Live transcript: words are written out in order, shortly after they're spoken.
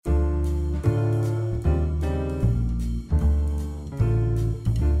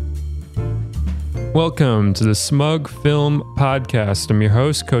Welcome to the Smug Film Podcast. I'm your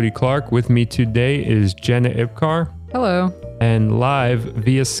host, Cody Clark. With me today is Jenna Ipcar. Hello. And live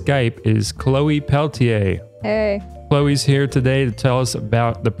via Skype is Chloe Peltier. Hey. Chloe's here today to tell us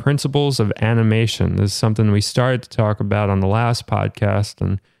about the principles of animation. This is something we started to talk about on the last podcast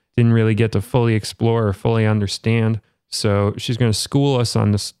and didn't really get to fully explore or fully understand. So she's going to school us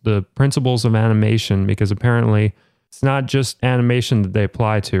on the principles of animation, because apparently it's not just animation that they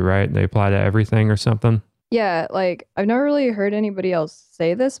apply to, right? They apply to everything or something. Yeah, like I've never really heard anybody else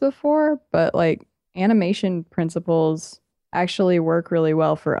say this before, but like animation principles actually work really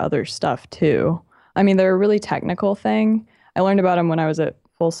well for other stuff too. I mean, they're a really technical thing. I learned about them when I was at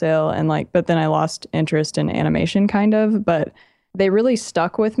Full Sail but then I lost interest in animation kind of, but they really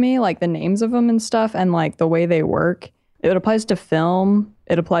stuck with me, like the names of them and stuff and like the way they work. It applies to film,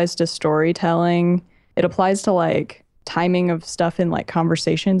 it applies to storytelling, it applies to like timing of stuff in like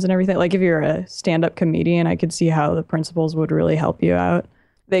conversations and everything. Like if you're a stand-up comedian, I could see how the principles would really help you out.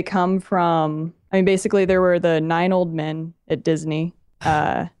 They come from, I mean, basically there were the 9 old men at Disney.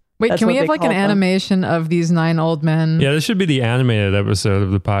 Wait, can we have like an animation of these 9 old men? Yeah, this should be the animated episode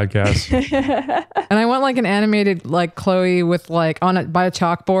of the podcast. And I want like an animated like Chloe with like by a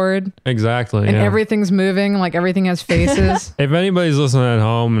chalkboard. Exactly. And everything's moving, like everything has faces. If anybody's listening at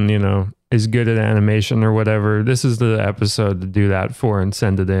home and, is good at animation or whatever, this is the episode to do that for and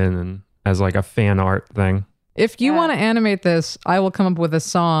send it in and as like a fan art thing. If you want to animate this, I will come up with a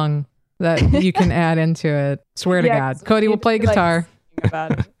song that you can add into it. Swear to God. Cody will play guitar.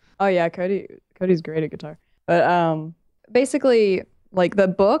 About it. Oh yeah, Cody's great at guitar. But basically like the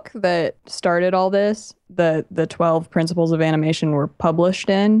book that started all this, the 12 principles of animation were published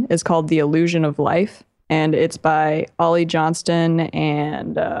in, is called The Illusion of Life. And it's by Ollie Johnston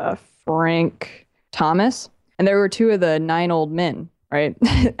and Frank Thomas. And there were 2 of the 9 old men, right,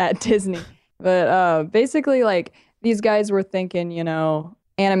 at Disney. But basically, like, these guys were thinking,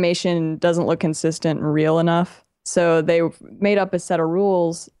 animation doesn't look consistent and real enough. So they made up a set of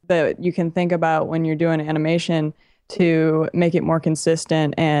rules that you can think about when you're doing animation to make it more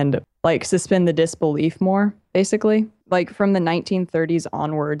consistent and, like, suspend the disbelief more, basically. Like, from the 1930s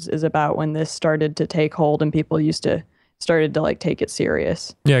onwards is about when this started to take hold and people started to like take it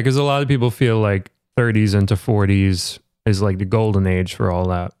serious. Yeah, because a lot of people feel like 30s into 40s is like the golden age for all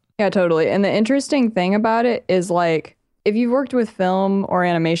that. Yeah, totally. And the interesting thing about it is like, if you've worked with film or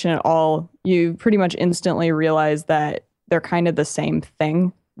animation at all, you pretty much instantly realize that they're kind of the same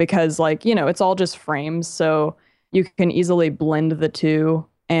thing because like, it's all just frames. So you can easily blend the two.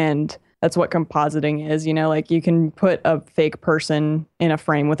 And that's what compositing is, like you can put a fake person in a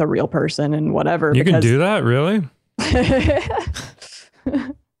frame with a real person and whatever. You can do that? Really?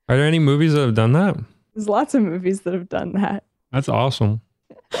 Are there any movies that have done that? There's lots of movies that have done that. That's awesome.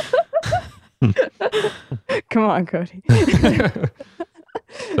 Come on, Cody.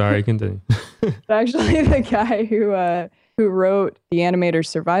 Sorry, continue. Actually, the guy who wrote The Animator's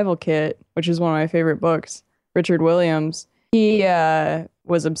Survival Kit, which is one of my favorite books, Richard Williams, he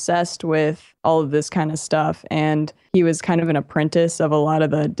was obsessed with all of this kind of stuff, and he was kind of an apprentice of a lot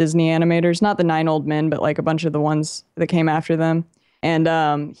of the Disney animators, not the 9 old men, but like a bunch of the ones that came after them.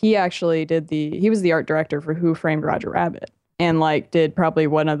 And he actually he was the art director for Who Framed Roger Rabbit, and like did probably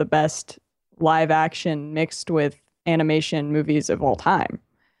one of the best live action mixed with animation movies of all time.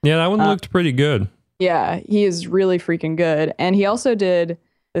 Yeah, that one looked pretty good. Yeah, he is really freaking good. And he also did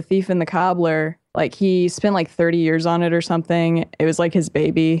The Thief and the Cobbler. Like he spent like 30 years on it or something. It was like his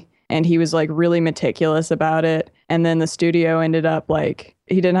baby. And he was like really meticulous about it. And then the studio ended up like,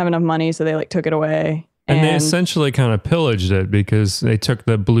 he didn't have enough money. So they like took it away. And they essentially kind of pillaged it because they took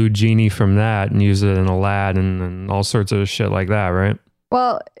the blue genie from that and used it in Aladdin and all sorts of shit like that, right?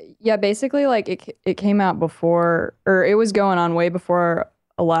 Well, yeah, basically like it came out before, or it was going on way before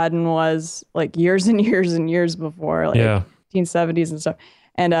Aladdin was, like years and years and years before, like 1970s and stuff.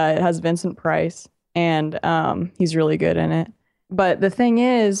 And it has Vincent Price, and he's really good in it. But the thing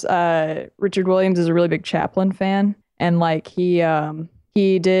is, Richard Williams is a really big Chaplin fan, and like he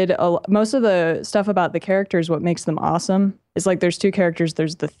did most of the stuff about the characters. What makes them awesome is like there's 2 characters.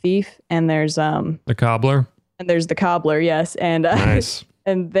 There's the thief, and there's the cobbler, and there's the cobbler. Yes, and nice.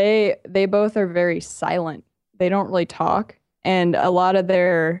 And they both are very silent. They don't really talk, and a lot of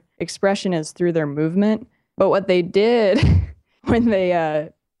their expression is through their movement. But what they did when they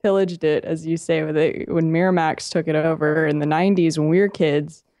pillaged it, as you say, when Miramax took it over in the 90s when we were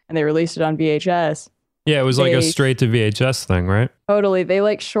kids, and they released it on VHS. Yeah, it was like a straight to VHS thing, right? Totally. They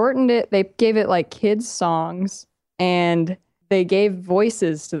like shortened it. They gave it like kids songs, and they gave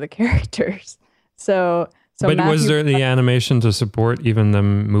voices to the characters. So but was there the animation to support even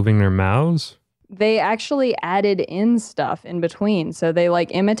them moving their mouths? they actually added in stuff in between. So they like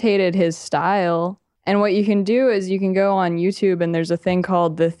imitated his style. And what you can do is you can go on YouTube and there's a thing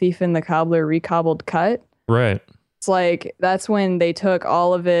called The Thief and the Cobbler Recobbled Cut. Right. It's like that's when they took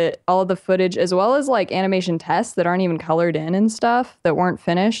all of the footage, as well as like animation tests that aren't even colored in and stuff that weren't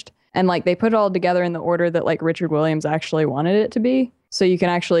finished. And like they put it all together in the order that like Richard Williams actually wanted it to be. So you can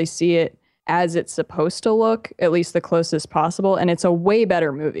actually see it as it's supposed to look, at least the closest possible. And it's a way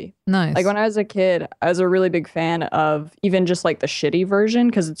better movie. Nice. Like when I was a kid, I was a really big fan of even just like the shitty version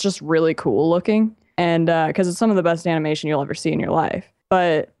because it's just really cool looking. And because it's some of the best animation you'll ever see in your life.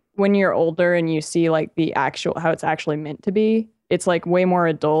 But when you're older and you see like the actual, how it's actually meant to be, it's like way more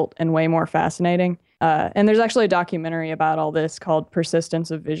adult and way more fascinating. And there's actually a documentary about all this called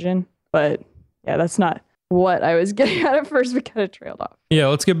Persistence of Vision. But yeah, that's not what I was getting at first. We kind of trailed off. Yeah,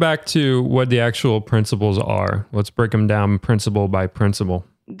 let's get back to what the actual principles are. Let's break them down principle by principle.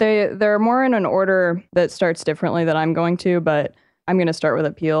 They're more in an order that starts differently than I'm going to, but I'm going to start with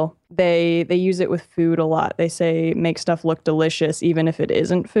appeal. They use it with food a lot. They say make stuff look delicious even if it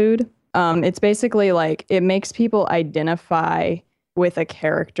isn't food. It's basically like it makes people identify with a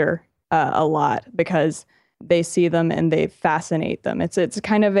character a lot because they see them and they fascinate them. It's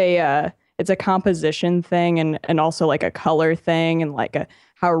kind of it's a composition thing and also like a color thing and like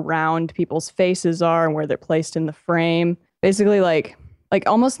how round people's faces are and where they're placed in the frame. Basically like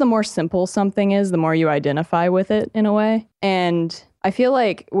almost the more simple something is, the more you identify with it in a way. And I feel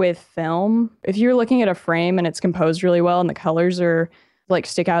like with film, if you're looking at a frame and it's composed really well and the colors are like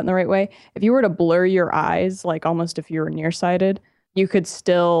stick out in the right way, if you were to blur your eyes, like almost if you were nearsighted, you could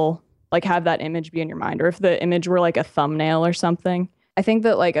still like have that image be in your mind. Or if the image were like a thumbnail or something. I think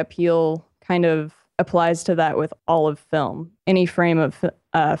that like appeal kind of applies to that with all of film. Any frame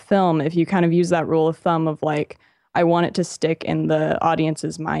of film, if you kind of use that rule of thumb of like, I want it to stick in the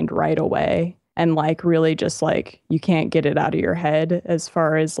audience's mind right away. And like really just like you can't get it out of your head as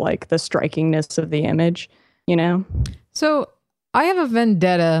far as like the strikingness of the image, you know? So I have a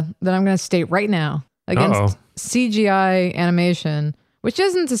vendetta that I'm going to state right now against CGI animation, which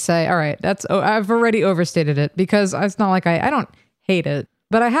isn't to say, all right, I've already overstated it because it's not like I don't hate it.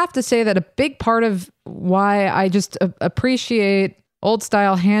 But I have to say that a big part of why I just appreciate old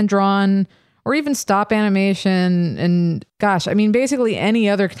style hand-drawn or even stop animation and gosh, I mean, basically any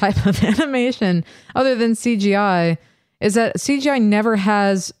other type of animation other than CGI is that CGI never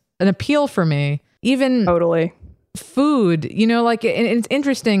has an appeal for me. Even totally food, you know, like it's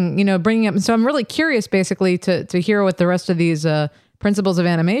interesting, you know, bringing up. So I'm really curious basically to hear what the rest of these principles of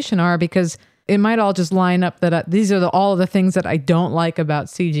animation are, because it might all just line up that these are all of the things that I don't like about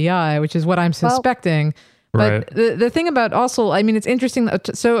CGI, which is what I'm suspecting. But right. The thing about also, I mean, it's interesting.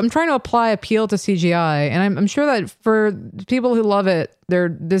 So I'm trying to apply appeal to CGI, and I'm sure that for people who love it,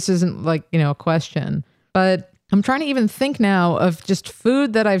 this isn't like, you know, a question. But I'm trying to even think now of just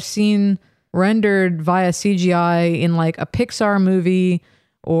food that I've seen rendered via CGI in like a Pixar movie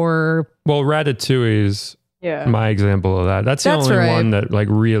or... Well, Ratatouille's my example of that. That's the only one that like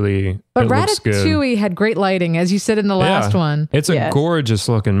really looks good. Ratatouille had great lighting, as you said in the last one. It's a gorgeous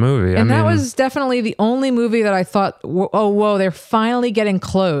looking movie. And that was definitely the only movie that I thought, oh, whoa, they're finally getting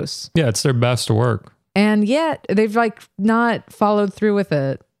close. Yeah, it's their best work. And yet they've like not followed through with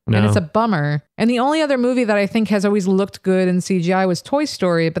it. No. And it's a bummer. And the only other movie that I think has always looked good in CGI was Toy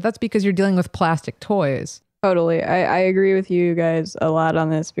Story, but that's because you're dealing with plastic toys. Totally. I agree with you guys a lot on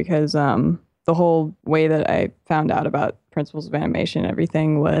this because the whole way that I found out about principles of animation and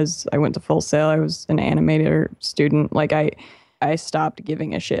everything was I went to Full Sail. I was an animator student. Like I stopped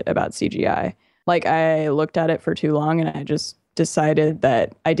giving a shit about CGI. Like I looked at it for too long and I just decided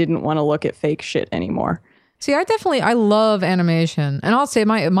that I didn't want to look at fake shit anymore. See, I love animation, and I'll say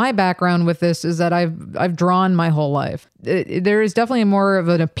my background with this is that I've drawn my whole life. There is definitely more of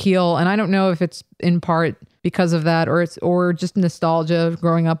an appeal, and I don't know if it's in part because of that or just nostalgia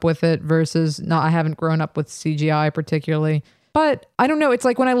growing up with it versus I haven't grown up with CGI particularly. But I don't know. It's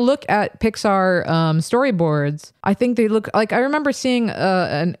like when I look at Pixar storyboards, I think they look like I remember seeing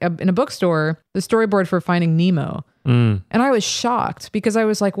in a bookstore the storyboard for Finding Nemo. And I was shocked because I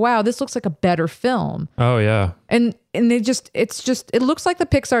was like, wow, this looks like a better film. Oh, yeah. And it looks like the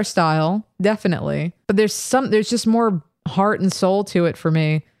Pixar style, definitely. But there's just more heart and soul to it for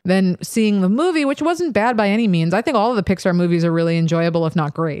me than seeing the movie, which wasn't bad by any means. I think all of the Pixar movies are really enjoyable, if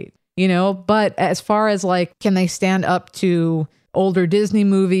not great, you know? But as far as like, can they stand up to older Disney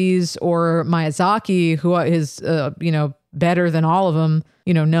movies or Miyazaki, who is, better than all of them?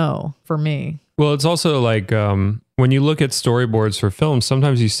 No, for me. Well, it's also like when you look at storyboards for films,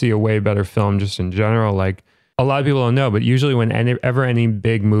 sometimes you see a way better film just in general. Like a lot of people don't know, but usually when any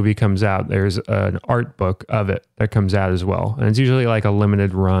big movie comes out, there's an art book of it that comes out as well. And it's usually like a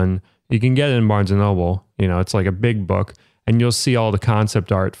limited run. You can get it in Barnes & Noble. You know, it's like a big book. And you'll see all the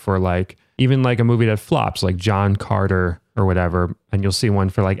concept art for like, even like a movie that flops, like John Carter or whatever. And you'll see one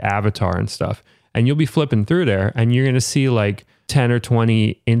for like Avatar and stuff. And you'll be flipping through there and you're going to see like 10 or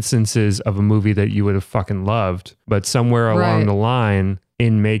 20 instances of a movie that you would have fucking loved. But somewhere along the line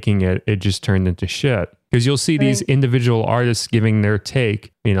in making it, it just turned into shit. Because you'll see these individual artists giving their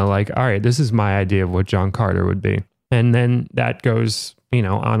take, you know, like, all right, this is my idea of what John Carter would be. And then that goes, you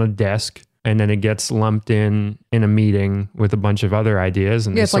know, on a desk and then it gets lumped in a meeting with a bunch of other ideas.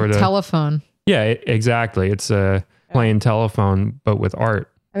 And it's like telephone. Yeah, exactly. It's a playing telephone, but with art.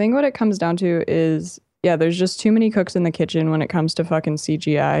 I think what it comes down to is, there's just too many cooks in the kitchen when it comes to fucking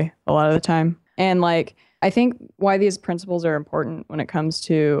CGI a lot of the time. And like, I think why these principles are important when it comes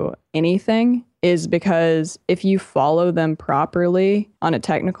to anything is because if you follow them properly on a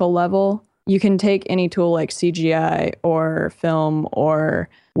technical level, you can take any tool like CGI or film or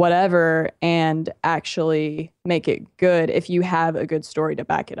whatever and actually make it good if you have a good story to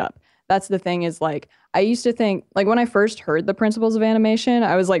back it up. That's the thing is like, I used to think like when I first heard the principles of animation,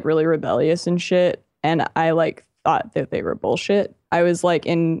 I was like really rebellious and shit. And I like thought that they were bullshit. I was like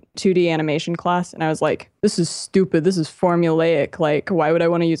in 2D animation class and I was like, this is stupid. This is formulaic. Like, why would I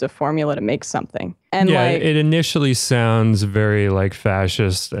want to use a formula to make something? And like, it initially sounds very like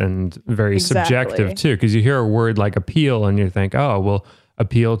fascist and very subjective too. Cause you hear a word like appeal and you think, oh, well,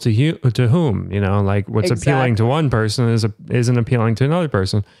 appeal to whom? You know, like what's appealing to one person isn't appealing to another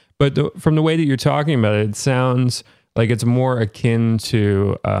person. But from the way that you're talking about it, it sounds like it's more akin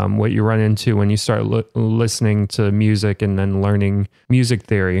to what you run into when you start listening to music and then learning music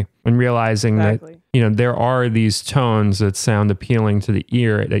theory and realizing that, you know, there are these tones that sound appealing to the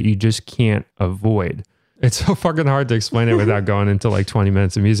ear that you just can't avoid. It's so fucking hard to explain it without going into like 20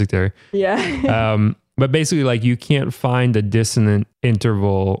 minutes of music theory. Yeah. But basically, like, you can't find a dissonant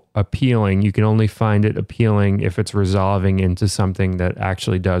interval appealing. You can only find it appealing if it's resolving into something that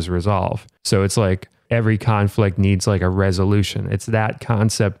actually does resolve. So it's like every conflict needs like a resolution. It's that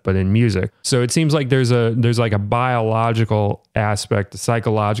concept, but in music. So it seems like there's like a biological aspect, a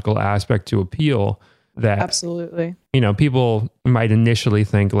psychological aspect to appeal that absolutely, you know, people might initially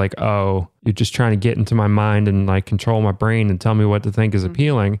think like, oh, you're just trying to get into my mind and like control my brain and tell me what to think is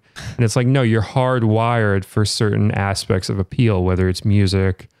appealing. And it's like, no, you're hardwired for certain aspects of appeal, whether it's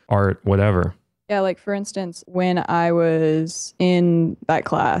music, art, whatever. Yeah, like for instance, when I was in that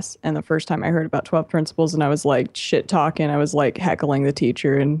class and the first time I heard about 12 principles and I was like shit talking, I was like heckling the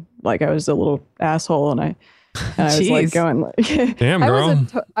teacher and like I was a little asshole and I was like going like, damn girl.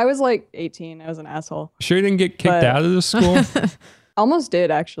 I was like 18. I was an asshole. Sure you didn't get kicked out of the school? Almost did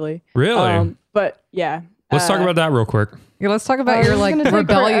actually. Really? But yeah. Let's talk about that real quick. Yeah, let's talk about your like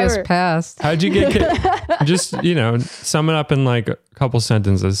rebellious past. How'd you get kicked? Just, you know, sum it up in like a couple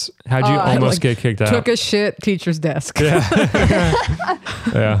sentences. How'd you almost get kicked out? Took a shit teacher's desk. Yeah.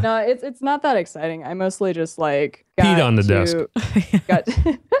 Yeah. No, it's not that exciting. I mostly just like peed on the desk.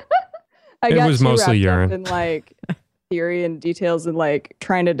 It was mostly urine. And like theory and details and like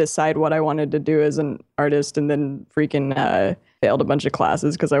trying to decide what I wanted to do as an artist and then freaking failed a bunch of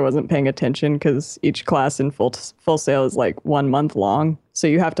classes because I wasn't paying attention because each class in Full Sail is like 1 month long. So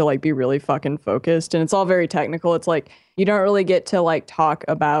you have to like be really fucking focused and it's all very technical. It's like you don't really get to like talk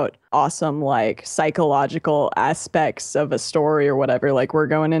about awesome like psychological aspects of a story or whatever like we're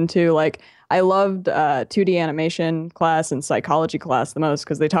going into. Like I loved 2D animation class and psychology class the most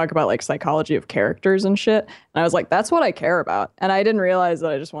because they talk about like psychology of characters and shit. And I was like, that's what I care about. And I didn't realize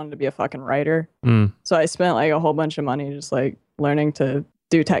that I just wanted to be a fucking writer. So I spent like a whole bunch of money just like learning to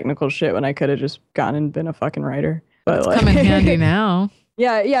do technical shit when I could have just gone and been a fucking writer. But it's like, coming handy now.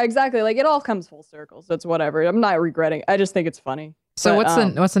 Yeah, exactly. Like it all comes full circle. So it's whatever. I'm not regretting. I just think it's funny. So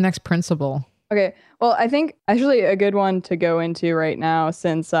what's the next principle? Okay. Well, I think actually a good one to go into right now,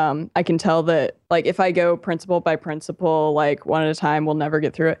 since I can tell that like if I go principle by principle, like one at a time, we'll never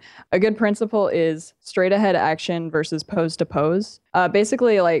get through it. A good principle is straight ahead action versus pose to pose.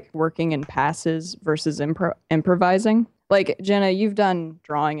 Basically like working in passes versus improvising. Like Jenna, you've done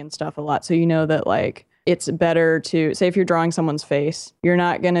drawing and stuff a lot. So you know that like it's better to say if you're drawing someone's face, you're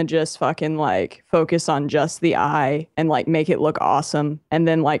not going to just fucking like focus on just the eye and like make it look awesome and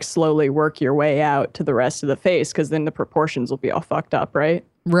then like slowly work your way out to the rest of the face because then the proportions will be all fucked up, right?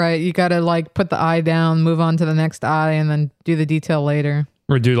 Right. You got to like put the eye down, move on to the next eye and then do the detail later.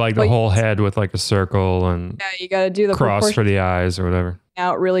 Or do like the whole head with like a circle and yeah, you got to do the cross for the eyes or whatever.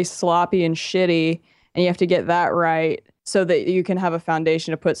 Out really sloppy and shitty and you have to get that right. so that you can have a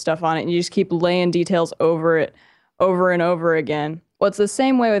foundation to put stuff on it, and you just keep laying details over it over and over again. Well, it's the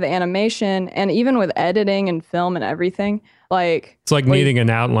same way with animation and even with editing and film and everything. Like it's like needing an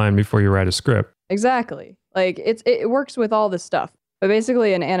outline before you write a script. Exactly. Like it works with all this stuff. But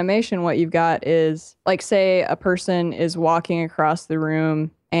basically in animation, what you've got is like, say a person is walking across the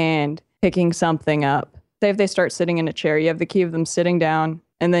room and picking something up. Say if they start sitting in a chair, you have the key of them sitting down,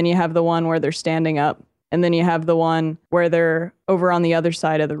 and then you have the one where they're standing up, and then you have the one where they're over on the other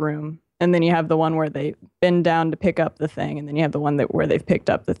side of the room. And then you have the one where they bend down to pick up the thing. And then you have the one where they've picked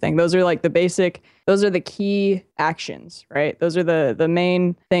up the thing. Those are like those are the key actions, right? Those are the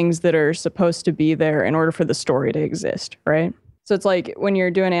main things that are supposed to be there in order for the story to exist, right? So it's like when you're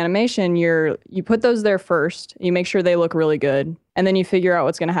doing animation, you put those there first, you make sure they look really good, and then you figure out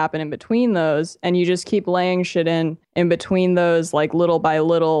what's going to happen in between those, and you just keep laying shit in between those, like little by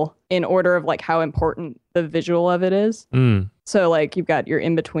little, in order of like how important the visual of it is. So like you've got your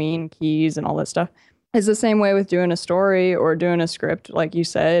in-between keys and all that stuff. It's the same way with doing a story or doing a script, like you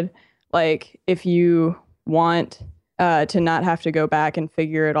said. Like if you want to not have to go back and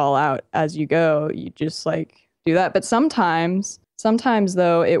figure it all out as you go, you just like do that. But sometimes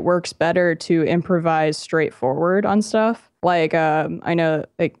though, it works better to improvise straightforward on stuff. Like I know,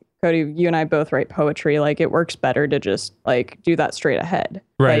 like Cody, you and I both write poetry. Like it works better to just like do that straight ahead.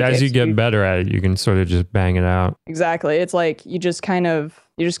 Right. Like, as you get better at it, you can sort of just bang it out. Exactly. It's like you just kind of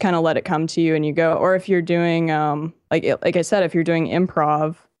let it come to you and you go. Or if you're doing like I said, if you're doing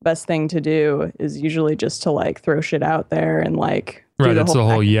improv, best thing to do is usually just to like throw shit out there and like right. It's the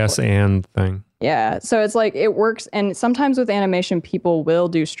whole yes and thing. Yeah. So it's like it works. And sometimes with animation, people will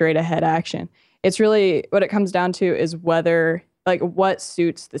do straight ahead action. It's really what it comes down to is whether like what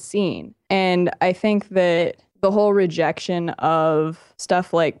suits the scene. And I think that the whole rejection of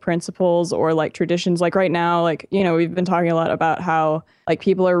stuff like principles or like traditions, like right now, like, you know, we've been talking a lot about how like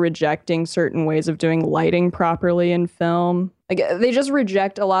people are rejecting certain ways of doing lighting properly in film. Like they just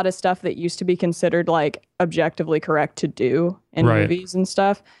reject a lot of stuff that used to be considered like objectively correct to do in movies and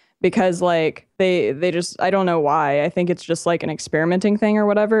stuff. Because like they just, I don't know why. I think it's just like an experimenting thing or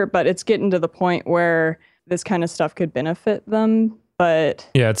whatever, but it's getting to the point where this kind of stuff could benefit them. But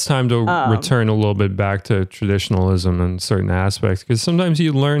yeah, it's time to return a little bit back to traditionalism in certain aspects, because sometimes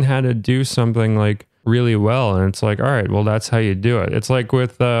you learn how to do something like really well and it's like, all right, well, that's how you do it. It's like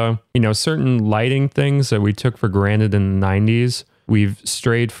with certain lighting things that we took for granted in the 90s, we've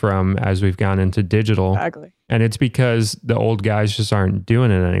strayed from as we've gone into digital. Exactly. And it's because the old guys just aren't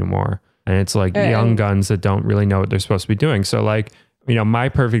doing it anymore. And it's like young guns that don't really know what they're supposed to be doing. So like, you know, my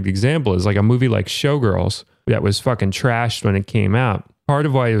perfect example is like a movie like Showgirls that was fucking trashed when it came out. Part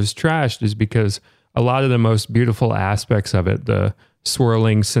of why it was trashed is because a lot of the most beautiful aspects of it, the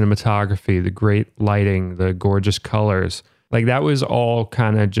swirling cinematography, the great lighting, the gorgeous colors, like that was all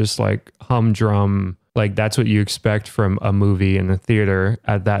kind of just like humdrum. Like that's what you expect from a movie in the theater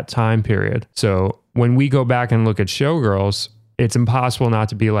at that time period. So when we go back and look at Showgirls, it's impossible not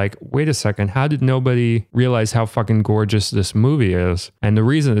to be like, wait a second, how did nobody realize how fucking gorgeous this movie is? And the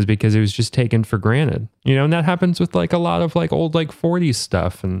reason is because it was just taken for granted. You know, and that happens with like a lot of like old like 40s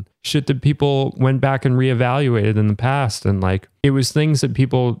stuff and shit that people went back and reevaluated in the past. And like it was things that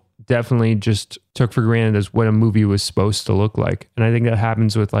people definitely just took for granted as what a movie was supposed to look like. And I think that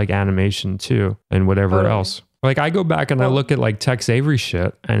happens with like animation too and whatever else. Like I go back and I look at like Tex Avery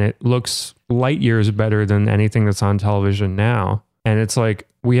shit and it looks light years better than anything that's on television now. And it's like,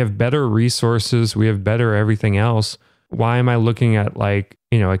 we have better resources. We have better everything else. Why am I looking at like,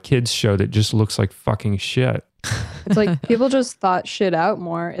 you know, a kid's show that just looks like fucking shit? It's like people just thought shit out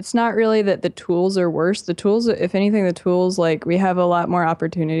more. It's not really that the tools are worse. The tools, if anything, the tools, like we have a lot more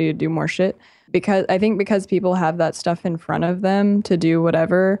opportunity to do more shit. Because I think because people have that stuff in front of them to do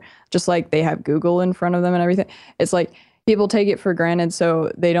whatever, just like they have Google in front of them and everything. It's like people take it for granted, so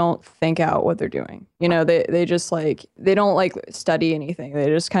they don't think out what they're doing. You know, they just like, they don't like study anything. They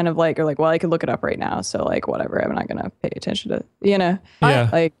just kind of like are like, well, I could look it up right now. So like, whatever, I'm not going to pay attention to, you know?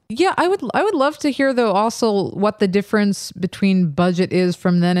 Yeah. Yeah, I would love to hear though also what the difference between budget is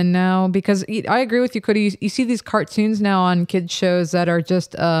from then and now, because I agree with you, Cody. You see these cartoons now on kids shows that are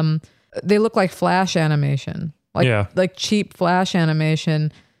just, they look like Flash animation, like cheap Flash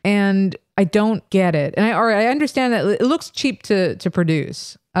animation. And I don't get it. And I understand that it looks cheap to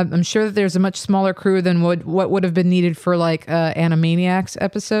produce. I'm sure that there's a much smaller crew than what would have been needed for like Animaniacs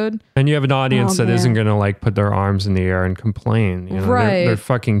episode. And you have an audience that isn't going to like put their arms in the air and complain. You know? Right. They're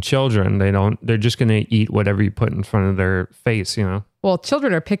fucking children. They're just going to eat whatever you put in front of their face, you know? Well,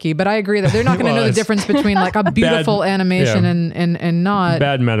 children are picky, but I agree that they're not going to Well, know the it's difference between like a beautiful animation and not.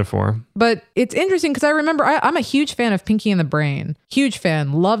 Bad metaphor. But it's interesting because I remember I'm a huge fan of Pinky and the Brain. Huge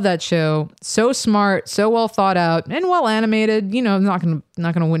fan. Love that show. So smart, so well thought out, and well animated. You know, not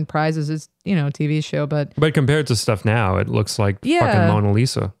gonna win prizes. It's, you know, a TV show, but compared to stuff now, it looks like Yeah. fucking Mona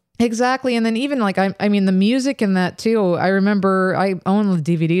Lisa. exactly. And then even like I mean the music in that too. I remember I own the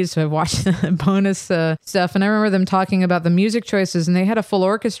DVDs, so I've watched the bonus stuff, and I remember them talking about the music choices, and they had a full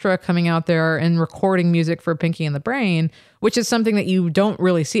orchestra coming out there and recording music for Pinky and the Brain, which is something that you don't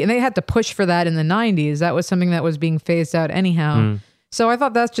really see. And they had to push for that in the 90s. That was something that was being phased out anyhow. So I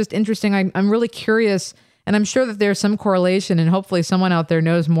thought that's just interesting. I'm really curious, and I'm sure that there's some correlation, and hopefully someone out there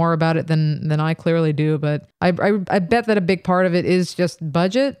knows more about it than I clearly do. But I bet that a big part of it is just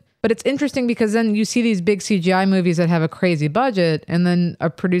budget. But it's interesting because then you see these big CGI movies that have a crazy budget and then are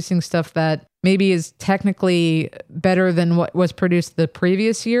producing stuff that maybe is technically better than what was produced the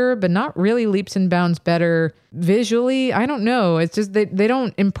previous year, but not really leaps and bounds better visually. I don't know. It's just they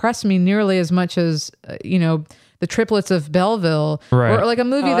don't impress me nearly as much as, you know, the Triplets of Belleville, Right. or like a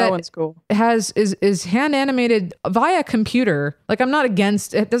movie that that one's cool. is hand animated via computer. Like I'm not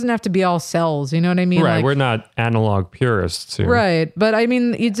against it. Doesn't have to be all cells. You know what I mean? Right. Like, We're not analog purists here. right. But I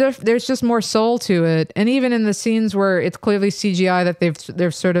mean, there's just more soul to it. And even in the scenes where it's clearly CGI that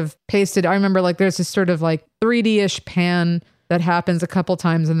they've sort of pasted. I remember like there's this sort of like 3D-ish pan that happens a couple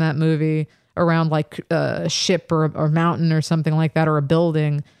times in that movie around like a ship or mountain or something like that, or a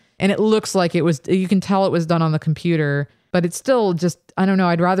building. And it looks like it was, you can tell it was done on the computer, but it's still just, I don't know.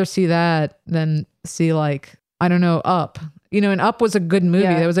 I'd rather see that than see like, I don't know, Up. You know, and Up was a good movie.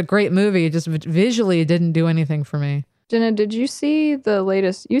 Yeah. That was a great movie. It just visually it didn't do anything for me. Jenna, did you see the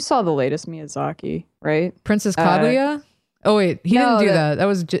latest? You saw the latest Miyazaki, right? Princess Kaguya? Oh wait, he no, didn't do that. That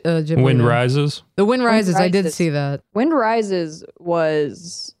was Ghibli. Wind Rises. The Wind Rises. I did Rises. see that. Wind Rises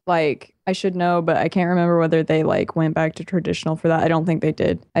was like, I should know, but I can't remember whether they like went back to traditional for that. I don't think they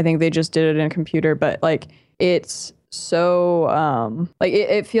did. I think they just did it in a computer, but like it's so like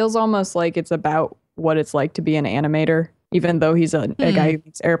it feels almost like it's about what it's like to be an animator, even though he's a guy who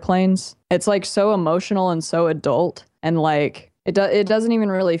makes airplanes. It's like so emotional and so adult, and like it doesn't even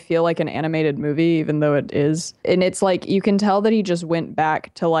really feel like an animated movie, even though it is. And it's like you can tell that he just went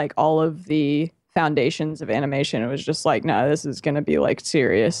back to like all of the foundations of animation. It was just like, no, this is gonna be like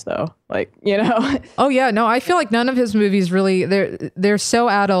serious though, like, you know. Oh yeah, no, I feel like none of his movies really they're so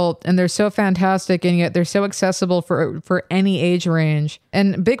adult and they're so fantastic, and yet they're so accessible for any age range.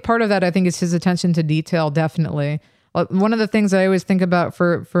 And a big part of that, I think, is his attention to detail. Definitely, one of the things I always think about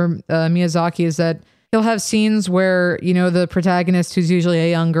for Miyazaki is that he'll have scenes where, you know, the protagonist, who's usually a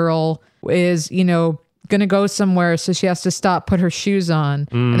young girl, is, you know, gonna go somewhere, so she has to stop, put her shoes on,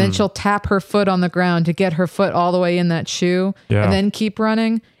 and then she'll tap her foot on the ground to get her foot all the way in that shoe, Yeah. and then keep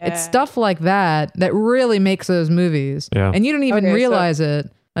running. Yeah. It's stuff like that that really makes those movies, Yeah. and you don't even Okay, so realize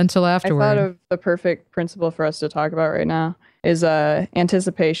it until I afterward. thought of the perfect principle for us to talk about right now is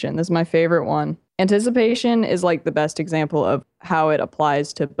anticipation. This is my favorite one. Anticipation is like the best example of how it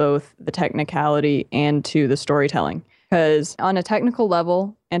applies to both the technicality and to the storytelling. Because on a technical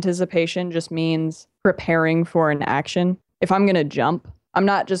level, anticipation just means preparing for an action. If I'm going to jump, I'm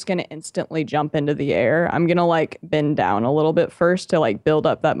not just going to instantly jump into the air. I'm going to like bend down a little bit first to like build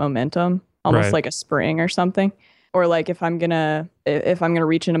up that momentum, almost Right. like a spring or something. Or like if I'm going to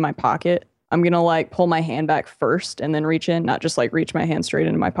reach into my pocket, I'm going to like pull my hand back first and then reach in, not just like reach my hand straight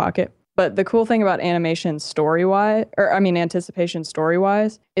into my pocket. But the cool thing about animation anticipation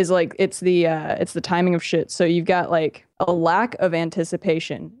story-wise is like it's the timing of shit. So you've got like a lack of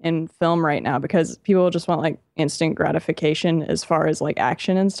anticipation in film right now because people just want like instant gratification as far as like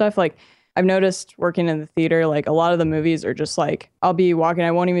action and stuff. Like I've noticed working in the theater, like a lot of the movies are just like, I'll be walking,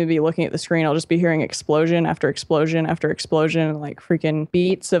 I won't even be looking at the screen. I'll just be hearing explosion after explosion after explosion, and like freaking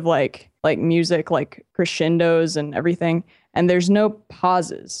beats of like music, like crescendos and everything. And there's no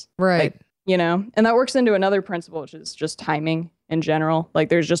pauses. right. Like, you know, and that works into another principle, which is just timing in general. Like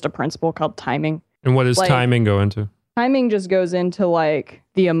there's just a principle called timing. And what does Like- timing go into? Timing just goes into like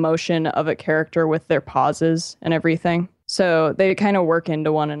the emotion of a character with their pauses and everything. So they kind of work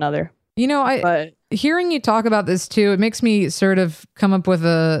into one another. You know, But hearing you talk about this too, it makes me sort of come up with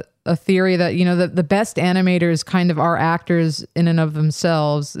a theory that, you know, the best animators kind of are actors in and of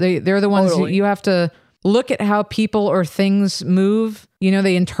themselves. They're the ones Totally. you have to look at how people or things move. You know,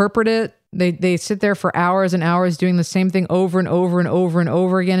 they interpret it. They sit there for hours and hours doing the same thing over and over and over and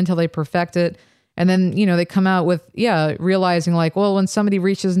over again until they perfect it. And then, you know, they come out with, realizing like, well, when somebody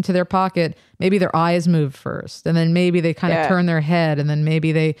reaches into their pocket, maybe their eyes move first. And then maybe they kind of Yeah. turn their head. And then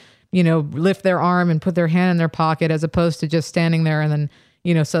maybe they lift their arm and put their hand in their pocket as opposed to just standing there and then,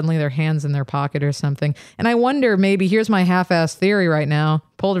 suddenly their hand's in their pocket or something. And I wonder, maybe here's my half-assed theory right now,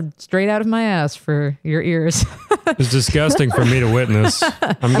 pulled it straight out of my ass for your ears. It's disgusting for me to witness.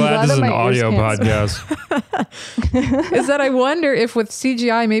 I'm glad this is an audio podcast. Is that I wonder if with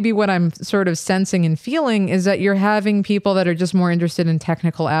CGI, maybe what I'm sort of sensing and feeling is that you're having people that are just more interested in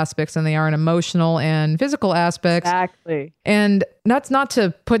technical aspects than they are in emotional and physical aspects. Exactly. And that's not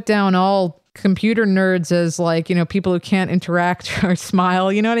to put down all computer nerds as like, people who can't interact or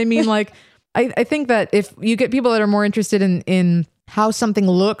smile. You know what I mean? Like, I think that if you get people that are more interested in how something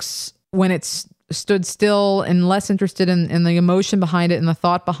looks when it's stood still and less interested in the emotion behind it and the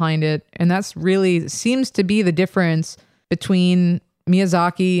thought behind it. And that's really seems to be the difference between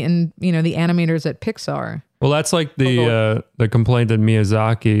Miyazaki and, the animators at Pixar. Well, that's like the complaint that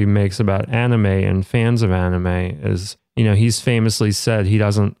Miyazaki makes about anime and fans of anime is, he's famously said he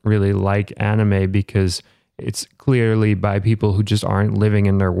doesn't really like anime because it's clearly by people who just aren't living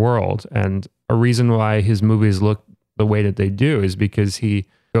in their world. And a reason why his movies look the way that they do is because he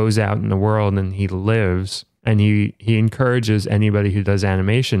goes out in the world and he lives, and he encourages anybody who does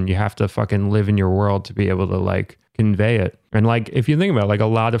animation, you have to fucking live in your world to be able to like convey it. And like, if you think about it, like a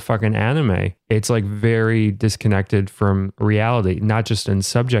lot of fucking anime, it's like very disconnected from reality, not just in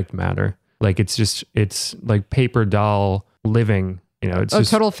subject matter. Like it's like paper doll living, it's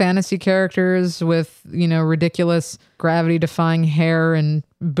just total fantasy characters with, ridiculous gravity defying hair and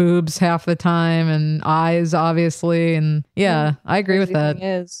boobs half the time and eyes, obviously. And yeah, I agree with that. Thing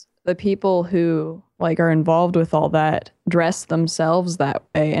is, the people who like are involved with all that dress themselves that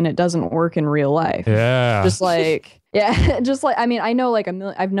way, and it doesn't work in real life. Yeah. Just like, I mean, I know like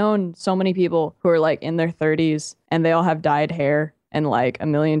I've known so many people who are like in their 30s and they all have dyed hair and like a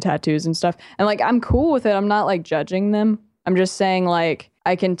million tattoos and stuff. And like, I'm cool with it. I'm not like judging them. I'm just saying like,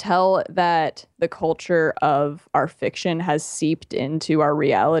 I can tell that the culture of our fiction has seeped into our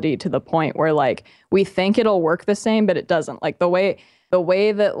reality to the point where like, we think it'll work the same, but it doesn't. Like the way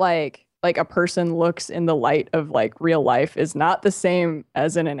that like a person looks in the light of like real life is not the same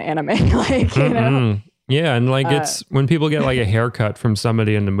as in an anime. Like, Yeah. And like, it's when people get like a haircut from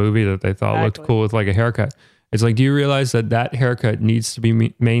somebody in the movie that they thought looked cool with like a haircut. It's like, do you realize that haircut needs to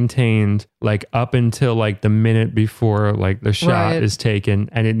be maintained like up until like the minute before like the shot is taken,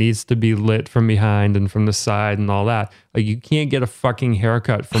 and it needs to be lit from behind and from the side and all that. Like you can't get a fucking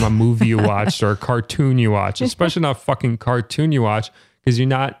haircut from a movie you watched or a cartoon you watch, especially not a fucking cartoon you watch, because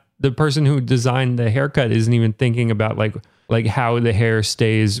the person who designed the haircut isn't even thinking about like how the hair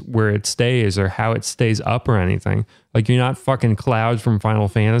stays where it stays or how it stays up or anything. Like you're not fucking Cloud from Final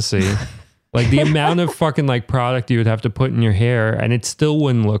Fantasy. Like the amount of fucking like product you would have to put in your hair and it still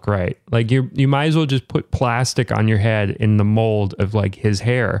wouldn't look right. Like you might as well just put plastic on your head in the mold of like his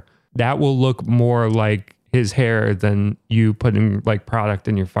hair. That will look more like his hair than you putting like product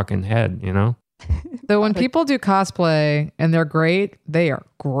in your fucking head, Though when people do cosplay and they're great, they are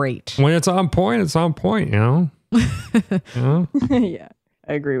great. When it's on point, it's on point, Yeah,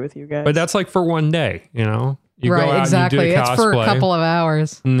 I agree with you guys. But that's like for one day, You right, go out exactly. And you do it's for a couple of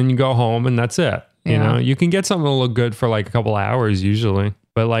hours. And then you go home and that's it. You can get something to look good for like a couple of hours usually.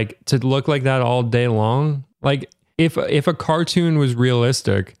 But like to look like that all day long, like if a cartoon was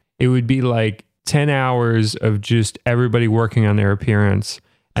realistic, it would be like 10 hours of just everybody working on their appearance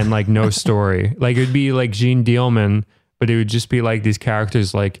and like no story. Like it would be like Gene Dealman, but it would just be like these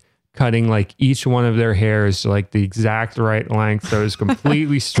characters like cutting like each one of their hairs to like the exact right length so it's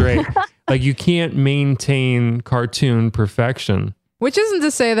completely straight. Like you can't maintain cartoon perfection. Which isn't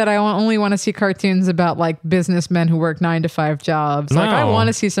to say that I only want to see cartoons about like businessmen who work 9-to-5 jobs. Like I want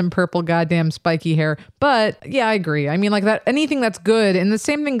to see some purple goddamn spiky hair. But yeah, I agree. I mean like that anything that's good, and the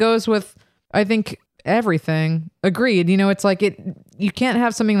same thing goes with I think everything. Agreed. It's like you can't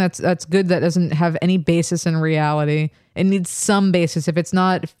have something that's good that doesn't have any basis in reality. It needs some basis. If it's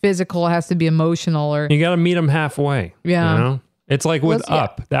not physical, it has to be emotional or you got to meet them halfway. Yeah. It's like with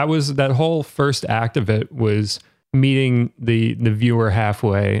Up. That whole first act of it was meeting the viewer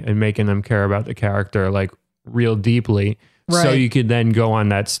halfway and making them care about the character like real deeply. Right. So you could then go on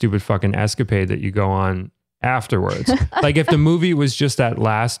that stupid fucking escapade that you go on afterwards. Like if the movie was just that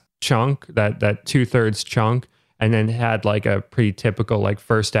last chunk, that 2/3 chunk, and then had like a pretty typical like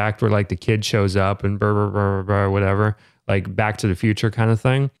first act where like the kid shows up and whatever, like Back to the Future kind of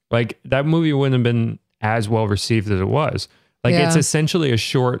thing. Like that movie wouldn't have been as well received as it was. Like it's essentially a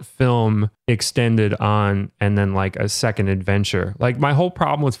short film extended on and then like a second adventure. Like my whole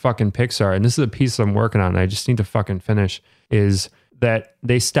problem with fucking Pixar, and this is a piece I'm working on, I just need to fucking finish, is that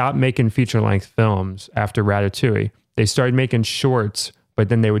they stopped making feature length films after Ratatouille. They started making shorts but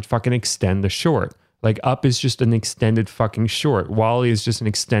then they would fucking extend the short. Like Up is just an extended fucking short. WALL-E is just an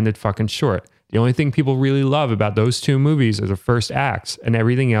extended fucking short. The only thing people really love about those two movies are the first acts, and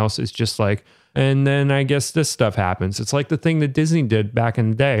everything else is just like, and then I guess this stuff happens. It's like the thing that Disney did back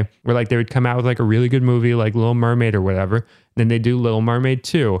in the day, where like they would come out with like a really good movie like Little Mermaid or whatever. Then they do Little Mermaid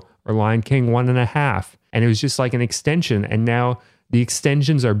 2 or Lion King 1.5. And it was just like an extension. And now the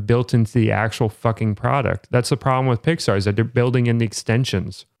extensions are built into the actual fucking product. That's the problem with Pixar, is that they're building in the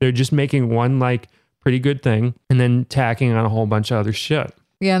extensions. They're just making one like pretty good thing and then tacking on a whole bunch of other shit.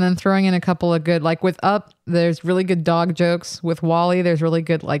 Yeah, and then throwing in a couple of good, like with Up, there's really good dog jokes. With WALL-E, there's really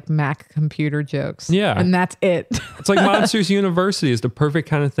good like Mac computer jokes. Yeah. And that's it. It's like Monsters University is the perfect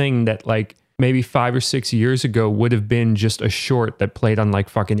kind of thing that like maybe 5 or 6 years ago would have been just a short that played on like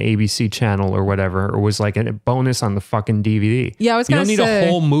fucking ABC channel or whatever, or was like a bonus on the fucking DVD. Yeah, I was You going don't to need say, a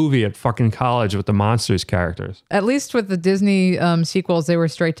whole movie at fucking college with the Monsters characters. at least with the Disney sequels, they were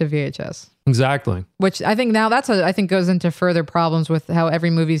straight to VHS. Exactly. Which I think now I think goes into further problems with how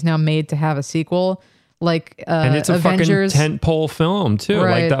every movie is now made to have a sequel. Like And it's a Avengers. fucking tentpole film too.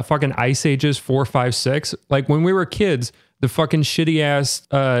 Right. Like that fucking Ice Ages 4, 5, 6. Like when we were kids, the fucking shitty ass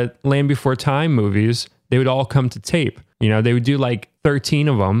Land Before Time movies, they would all come to tape. You know, they would do like 13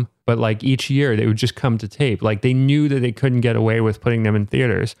 of them, but like each year they would just come to tape. Like they knew that they couldn't get away with putting them in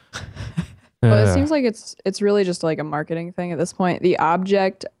theaters. But it seems like it's really just like a marketing thing at this point. The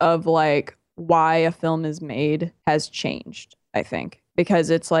object of like why a film is made has changed, I think,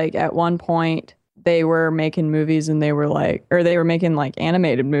 because it's like at one point they were making movies and they were like, or they were making like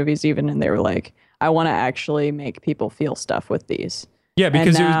animated movies even, and they were like, I want to actually make people feel stuff with these. Yeah,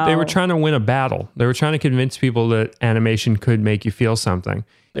 because they were now- trying to win a battle. They were trying to convince people that animation could make you feel something.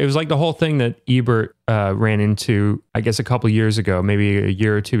 It was like the whole thing that Ebert ran into, I guess, a couple years ago, maybe a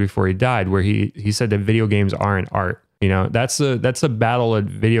year or two before he died, where he said that video games aren't art. You know, that's a battle that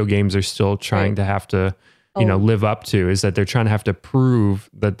video games are still trying to have to, live up to, is that they're trying to have to prove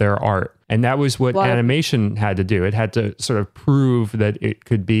that they're art. And that was what animation had to do. It had to sort of prove that it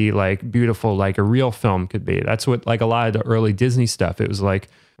could be like beautiful, like a real film could be. That's what like a lot of the early Disney stuff. It was like,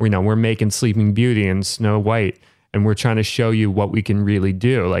 we're making Sleeping Beauty and Snow White, and we're trying to show you what we can really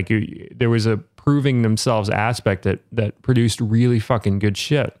do. Like there was a proving themselves aspect that produced really fucking good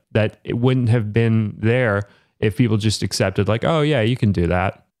shit that it wouldn't have been there if people just accepted like, oh yeah, you can do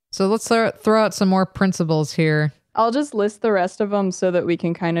that. So let's throw out some more principles here. I'll just list the rest of them so that we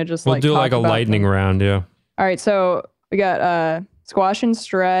can kind of just We'll like do talk like a about lightning them. round, yeah. All right, so we got squash and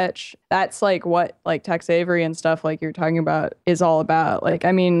stretch. That's like what like Tex Avery and stuff like you're talking about is all about. Like,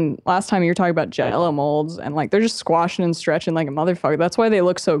 I mean, last time you were talking about Jell-O molds, and like they're just squashing and stretching like a motherfucker. That's why they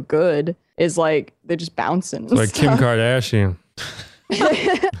look so good. Is like they're just bouncing. And Like Kim stuff. Kardashian.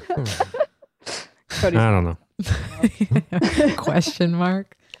 Cody's- I don't know. Question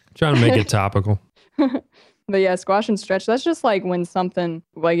mark. Trying to make it topical. But yeah, squash and stretch. That's just like when something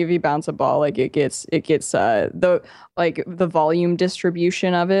like if you bounce a ball, like it gets the volume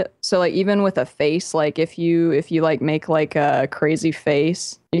distribution of it. So like even with a face, like if you like make like a crazy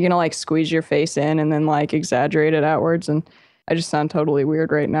face, you're gonna like squeeze your face in and then like exaggerate it outwards. And I just sound totally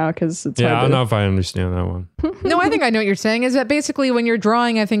weird right now because it's Yeah, I hard don't to- know if I understand that one. No, I think I know what you're saying. Is that basically when you're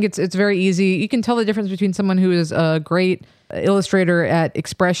drawing, I think it's very easy. You can tell the difference between someone who is a great illustrator at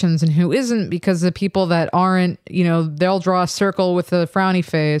expressions and who isn't, because the people that aren't, they'll draw a circle with a frowny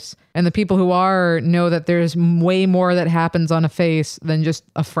face, and the people who are know that there's way more that happens on a face than just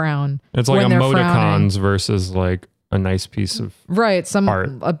a frown. It's like when they're frowning. emoticons versus like a nice piece of Right. Some art.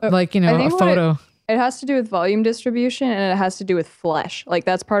 a I think a photo. It has to do with volume distribution, and it has to do with flesh. Like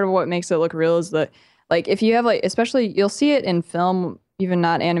that's part of what makes it look real is that like if you have like, especially you'll see it in film, even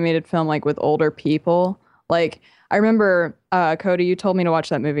not animated film, like with older people. Like I remember Cody, you told me to watch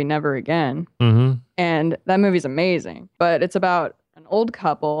that movie Never Again, Mm-hmm. and that movie's amazing. But it's about an old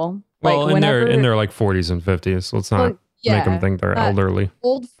couple. Well, like in their like 40s and 50s. So let's not make them think they're elderly.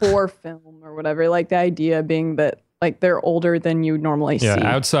 Old for film or whatever. Like the idea being that like they're older than you normally Yeah, see.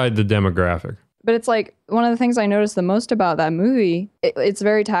 outside the demographic. But it's like one of the things I noticed the most about that movie, it's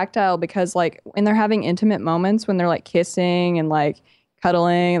very tactile because like when they're having intimate moments, when they're like kissing and like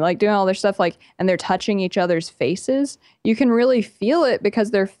cuddling, like doing all their stuff, like, and they're touching each other's faces, you can really feel it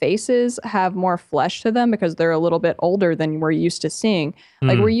because their faces have more flesh to them because they're a little bit older than we're used to seeing.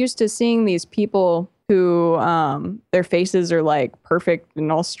 Like we're used to seeing these people who their faces are like perfect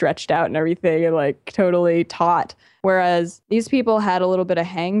and all stretched out and everything and like totally taut. Whereas these people had a little bit of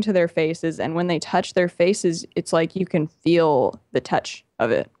hang to their faces, and when they touch their faces, it's like you can feel the touch of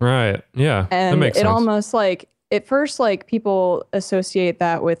it. Right. Yeah. that And makes it sense. almost like at first, like people associate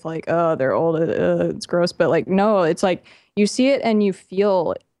that with like, oh, they're old, it's gross. But like, no, it's like you see it and you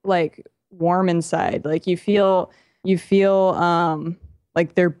feel like warm inside. Like you feel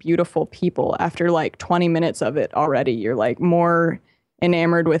like they're beautiful people after like 20 minutes of it already. You're like more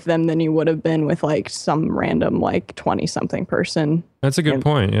enamored with them than you would have been with like some random like 20 something person. That's a good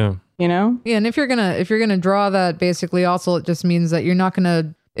point. Yeah. You know? Yeah, and if you're gonna draw that, basically also it just means that you're not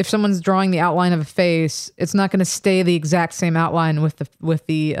gonna, if someone's drawing the outline of a face, it's not gonna stay the exact same outline with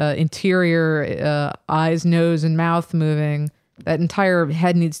the interior eyes, nose, and mouth moving. That entire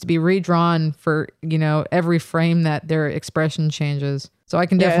head needs to be redrawn for, you know, every frame that their expression changes. So I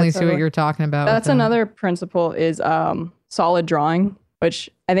can definitely see what you're talking about. That's another principle is solid drawing, which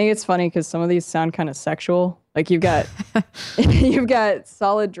I think it's funny because some of these sound kind of sexual. Like you've got you've got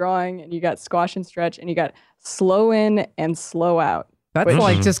solid drawing and you got squash and stretch and you got slow in and slow out. That's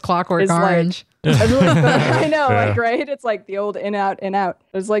like just Clockwork Orange. I know, like, right? It's like the old in, out, in, out.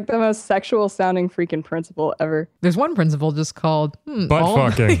 It's like the most sexual sounding freaking principle ever. There's one principle just called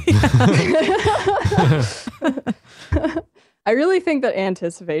butt fucking. I really think that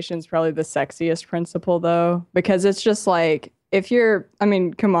anticipation is probably the sexiest principle though, because it's just like,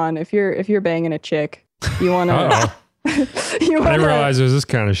 come on, if you're banging a chick, you want to, I didn't realize it was this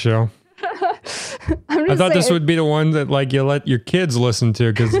kind of show. I thought this would be the one that like you let your kids listen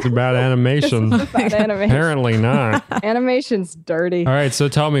to because it's about animation. Apparently not. Animation's dirty. All right, so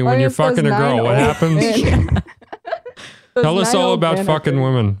tell me, when you're fucking a girl, what happens? Tell us all about fucking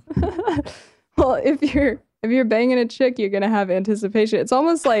women. Well, if you're banging a chick, you're gonna have anticipation. It's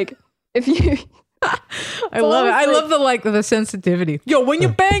almost like if you. I love it. I love the sensitivity. Yo, when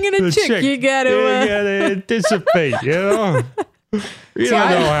you're banging a chick, you gotta anticipate. You know. You don't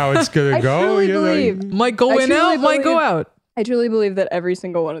know how it's gonna go. Might go in out, might go out. I truly believe that every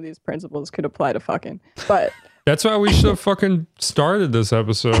single one of these principles could apply to fucking. But that's why we should have fucking started this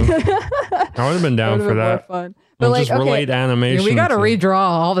episode. I would have been down for that. More fun. But like, just relate animation. We got to redraw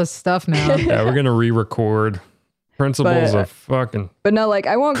all this stuff now. Yeah, we're gonna re-record principles of fucking. But no, like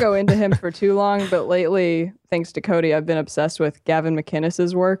I won't go into him for too long. But lately, thanks to Cody, I've been obsessed with Gavin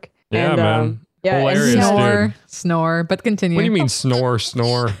McInnes's work. Yeah, and, man. Yeah, hilarious, snore. But continue. What do you mean snore?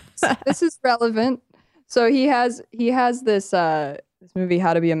 This is relevant. So he has this movie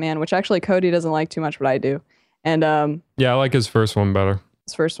How to Be a Man, which actually Cody doesn't like too much, but I do. And yeah, I like his first one better.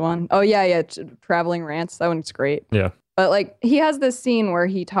 His first one. Oh yeah, Traveling Rants. That one's great. Yeah. But like he has this scene where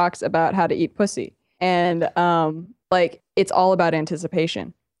he talks about how to eat pussy, and like it's all about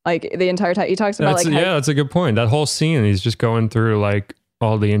anticipation. Like the entire time he talks about that's a good point. That whole scene, he's just going through like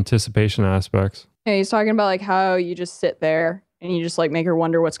all the anticipation aspects. Yeah, he's talking about like how you just sit there and you just like make her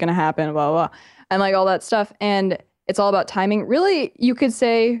wonder what's gonna happen, blah, blah, blah, and like all that stuff. And it's all about timing. Really, you could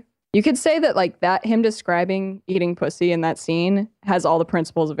say that like that him describing eating pussy in that scene has all the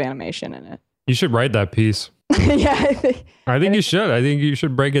principles of animation in it. You should write that piece. Yeah, I think you should. I think you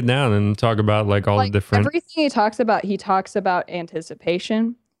should break it down and talk about like all the different. Everything he talks about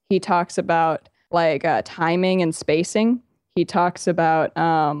anticipation. He talks about like timing and spacing. He talks about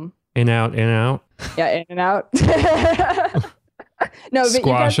in out. Yeah, in and out. No,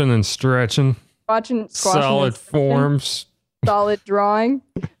 squashing and stretching. Squashing solid forms. Solid drawing.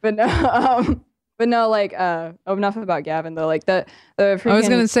 But no, like enough about Gavin though. Like the freaking, I was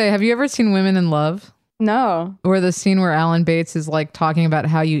gonna say, have you ever seen Women in Love? No. Or the scene where Alan Bates is like talking about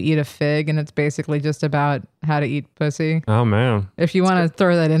how you eat a fig, and it's basically just about how to eat pussy. Oh man! If you want to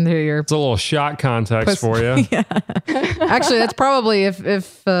throw that into your, it's a little shot context for you. Yeah. Actually, that's probably if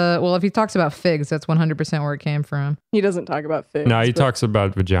he talks about figs, that's 100% where it came from. He doesn't talk about figs. No, he talks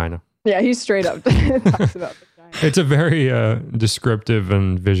about vagina. Yeah, he straight up talks about vagina. It's a very descriptive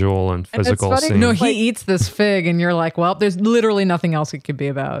and visual and physical scene. No, he eats this fig, and you're like, well, there's literally nothing else it could be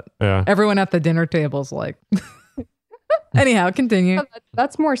about. Yeah. Everyone at the dinner table's like. Anyhow, continue.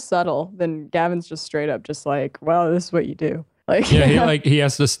 That's more subtle than Gavin's just straight up, just like, well, this is what you do. Like, yeah, he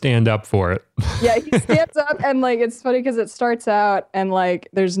has to stand up for it. Yeah, he stands up, and like it's funny because it starts out and like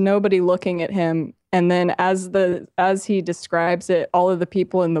there's nobody looking at him. And then as he describes it, all of the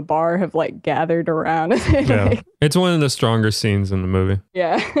people in the bar have like gathered around. Yeah. It's one of the stronger scenes in the movie.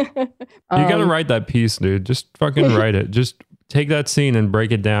 Yeah. You got to write that piece, dude. Just fucking write it. Just take that scene and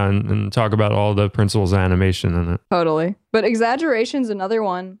break it down and talk about all the principles of animation in it. Totally. But exaggeration's another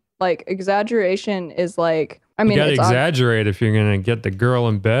one. Like exaggeration is like, I mean, you got to exaggerate if you're going to get the girl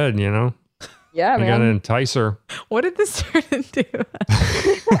in bed, you know? Yeah, man. You got to entice her. What did this turn into?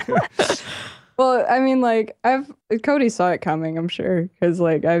 Well, I mean, like Cody saw it coming, I'm sure, because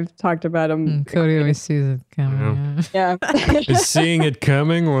like I've talked about him. Cody always sees it coming. Yeah. Is seeing it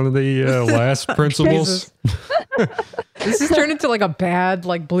coming one of the last principles? This has turned into like a bad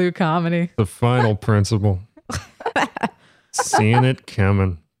like blue comedy. The final principle. Seeing it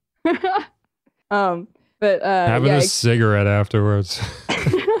coming. But Having yeah, a cigarette afterwards.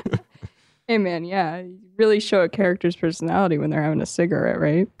 hey man, yeah, you really show a character's personality when they're having a cigarette,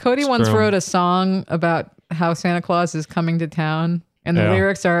 right? Cody It's once true. wrote a song about how Santa Claus is coming to town. And the Yeah.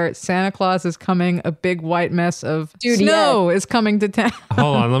 lyrics are Santa Claus is coming, a big white mess of Dude, snow is coming to town.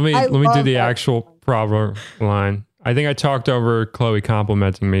 Hold on, let me I do love the that actual proper line. I think I talked over Chloe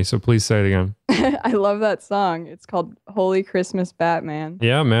complimenting me, so please say it again. I love that song. It's called Holy Christmas Batman.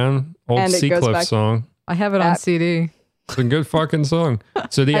 Yeah, man. Old And it goes Seacliff back- song. I have it on That- CD. It's a good fucking song.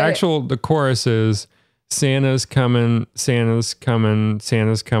 So the chorus is Santa's coming to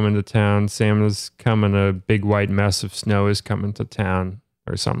town. Santa's coming, a big white mess of snow is coming to town,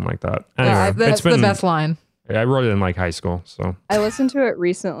 or something like that. Anyway, Yeah, that's the best line. I wrote it in like high school, so I listened to it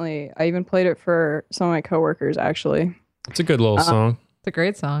recently. I even played it for some of my coworkers, actually. it's a good little song. It's a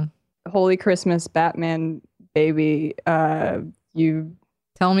great song. Holy Christmas Batman, baby. You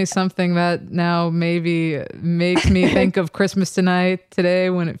Tell me something that now maybe makes me think of Christmas tonight, today,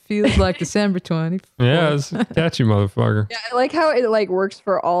 when it feels like December 20th. Yeah, it's catchy, motherfucker. Yeah, I like how it like works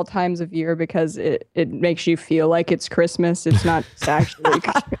for all times of year because it makes you feel like it's Christmas. It's not actually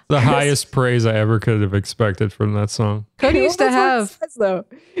Christmas. The highest praise I ever could have expected from that song. Cody used to have That's what it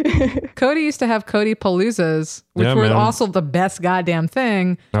says, though. Cody Paloozas, which Yeah, were man. also the best goddamn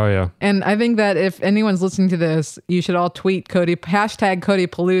thing. Oh yeah. And I think that if anyone's listening to this, you should all tweet Cody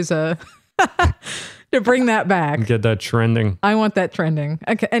 #CodyPalooza to bring that back. Get that trending. I want that trending.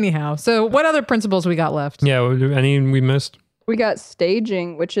 Okay, anyhow, so what other principles we got left? Yeah, any we missed? We got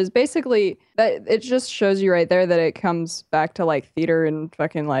staging, which is basically that it just shows you right there that it comes back to like theater and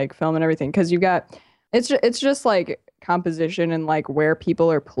fucking like film and everything. Cause you got, it's just like composition and like where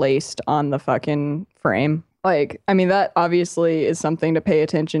people are placed on the fucking frame. Like, I mean, that obviously is something to pay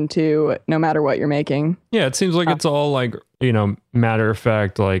attention to no matter what you're making. Yeah, it seems like it's all like, you know, matter of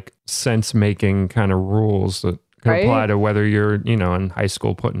fact, like sense making kind of rules that can Right? apply to whether you're, you know, in high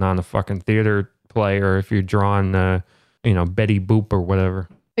school putting on a fucking theater play or if you're drawing, you know, Betty Boop or whatever.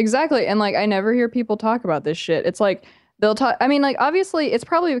 Exactly. And like, I never hear people talk about this shit. It's like, they'll talk. I mean, like, obviously, it's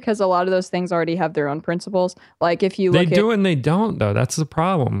probably because a lot of those things already have their own principles. Like, if you They look do and they don't though. That's the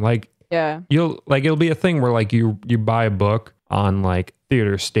problem. Like yeah. it'll be a thing where like you buy a book on like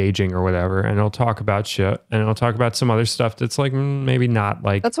theater staging or whatever, and it'll talk about shit and it'll talk about some other stuff that's like maybe not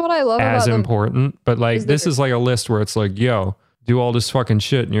like That's what I love as about them. important, but like is this that- is like a list where it's like, yo, do all this fucking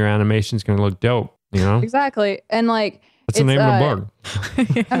shit and your animation's gonna look dope, you know? Exactly. And like, That's the name of the book.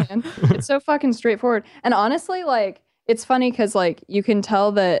 yeah, man. It's so fucking straightforward. And honestly, like, it's funny because like you can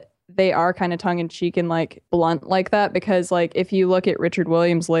tell that they are kind of tongue in cheek and like blunt like that because like if you look at Richard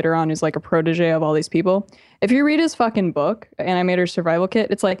Williams later on, who's like a protege of all these people, if you read his fucking book, Animator Survival Kit,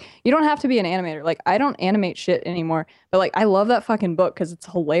 it's like you don't have to be an animator. Like I don't animate shit anymore, but like I love that fucking book because it's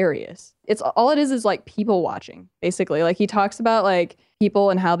hilarious. It's all it is like people watching basically. Like he talks about like people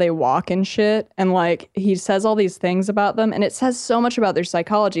and how they walk and shit, and like he says all these things about them, and it says so much about their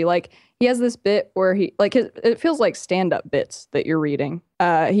psychology. Like he has this bit where he like it feels like stand-up bits that you're reading.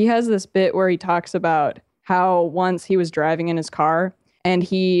 He has this bit where he talks about how once he was driving in his car and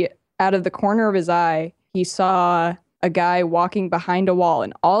he out of the corner of his eye he saw a guy walking behind a wall,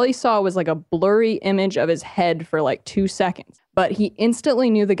 and all he saw was like a blurry image of his head for like 2 seconds, but he instantly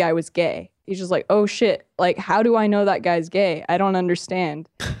knew the guy was gay. He's just like, oh shit, like how do I know that guy's gay? I don't understand.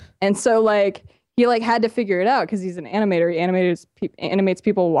 And so like he like had to figure it out because he's an animator. He animates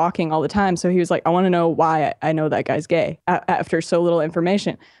people walking all the time. So he was like, I want to know why I know that guy's gay after so little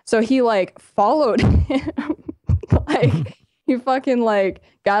information. So he like followed him. Like he fucking like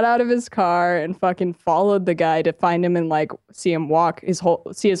got out of his car and fucking followed the guy to find him and like see him walk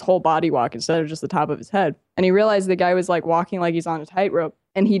see his whole body walk instead of just the top of his head. And he realized the guy was like walking like he's on a tightrope,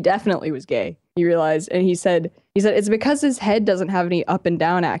 and he definitely was gay. He realized, and he said it's because his head doesn't have any up and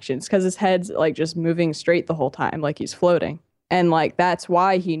down actions, because his head's like just moving straight the whole time, like he's floating. And like that's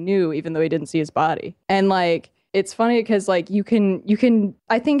why he knew, even though he didn't see his body. And like it's funny because like you can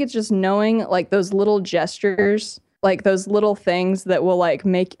I think it's just knowing like those little gestures, like those little things that will like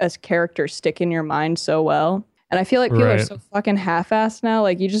make a character stick in your mind so well. And I feel like people are Right. so fucking half-assed now.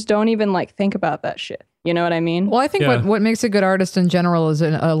 Like you just don't even like think about that shit. You know what I mean? Well, I think Yeah. what makes a good artist in general is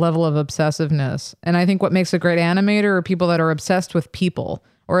a level of obsessiveness. And I think what makes a great animator are people that are obsessed with people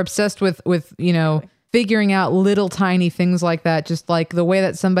or obsessed with you know, figuring out little tiny things like that, just like the way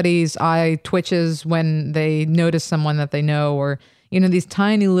that somebody's eye twitches when they notice someone that they know, or, you know, these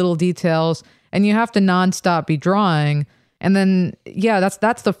tiny little details. And you have to nonstop be drawing. And then, yeah,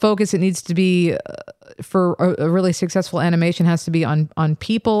 that's the focus. It needs to be for a really successful animation has to be on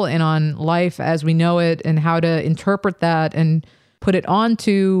people and on life as we know it, and how to interpret that and put it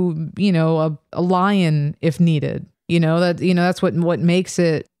onto, a lion if needed. That's what makes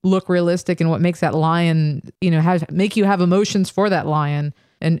it look realistic, and what makes that lion, make you have emotions for that lion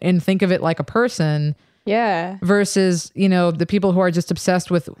and think of it like a person. Yeah. Versus, the people who are just obsessed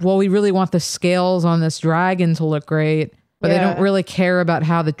with, well, we really want the scales on this dragon to look great, but they don't really care about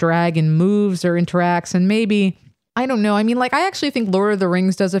how the dragon moves or interacts. And maybe, I don't know. I mean, I actually think Lord of the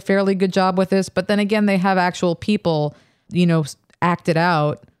Rings does a fairly good job with this, but then again, they have actual people, acted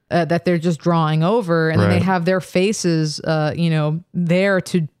out that they're just drawing over, and then they have their faces, there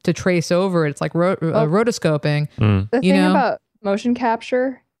to trace over. It's like rotoscoping. The thing about motion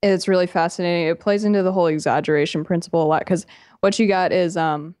capture, it's really fascinating. It plays into the whole exaggeration principle a lot, because what you got is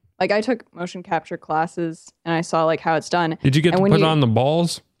I took motion capture classes and I saw how it's done. Did you get to put on the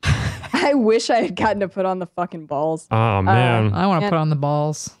balls? I wish I had gotten to put on the fucking balls. Oh man, I want to put on the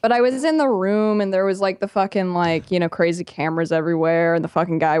balls. But I was in the room and there was the fucking crazy cameras everywhere and the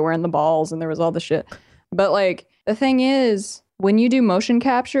fucking guy wearing the balls and there was all the shit. But the thing is, when you do motion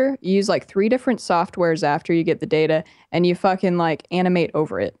capture, you use 3 different softwares after you get the data, and you fucking animate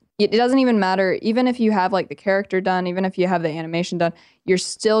over it. It doesn't even matter. Even if you have the character done, even if you have the animation done, you're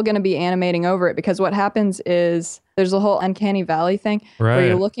still going to be animating over it, because what happens is there's a whole uncanny valley thing where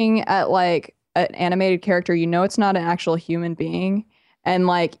you're looking at an animated character, it's not an actual human being. And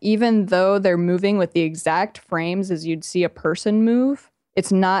even though they're moving with the exact frames as you'd see a person move,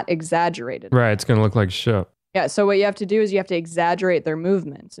 it's not exaggerated. Right. It's going to look like shit. Yeah, so what you have to do is you have to exaggerate their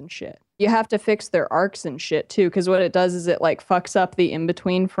movements and shit. You have to fix their arcs and shit too, because what it does is it fucks up the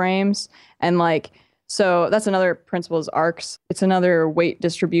in-between frames. And so that's another principle, is arcs. It's another weight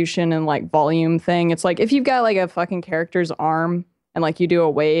distribution and volume thing. It's if you've got a fucking character's arm and you do a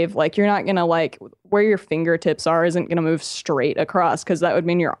wave, you're not gonna where your fingertips are isn't gonna move straight across, because that would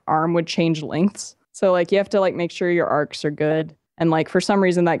mean your arm would change lengths. So you have to make sure your arcs are good. And for some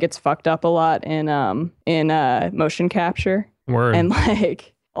reason that gets fucked up a lot in motion capture. Word. And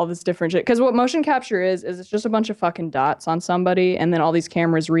all this different shit. Because what motion capture is it's just a bunch of fucking dots on somebody, and then all these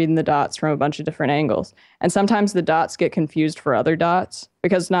cameras reading the dots from a bunch of different angles. And sometimes the dots get confused for other dots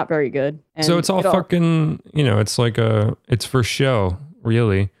because it's not very good. And so it's all fucking, it's it's for show,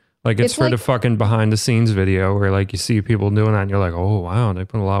 really. It's for the fucking behind the scenes video where you see people doing that and you're like, oh wow, they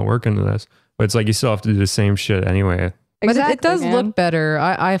put a lot of work into this. But it's you still have to do the same shit anyway. Exactly, but it does look better,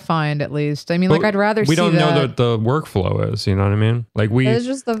 I find, at least. I mean, I'd rather see that. We don't know what the workflow is, you know what I mean? It's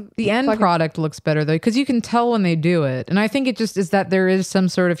just the end product looks better, though, because you can tell when they do it. And I think it just is that there is some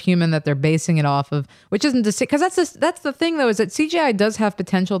sort of human that they're basing it off of, which isn't to say, because that's the thing, though, is that CGI does have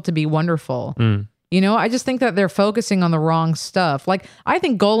potential to be wonderful. I just think that they're focusing on the wrong stuff. I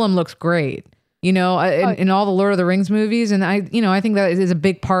think Golem looks great. In all the Lord of the Rings movies. And I think that is a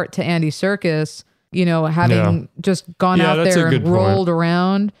big part to Andy Serkis, having just gone out there and rolled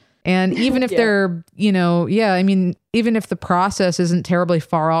around. And even if they're, even if the process isn't terribly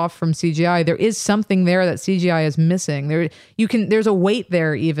far off from CGI, there is something there that CGI is missing. There's a weight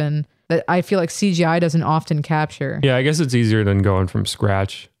there even that I feel like CGI doesn't often capture. Yeah, I guess it's easier than going from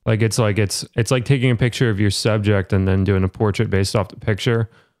scratch. It's like taking a picture of your subject and then doing a portrait based off the picture,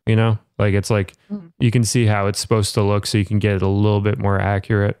 you can see how it's supposed to look, so you can get it a little bit more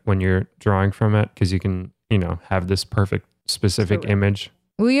accurate when you're drawing from it, because you can, have this perfect specific image.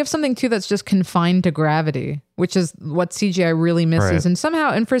 Well, you have something too that's just confined to gravity, which is what CGI really misses.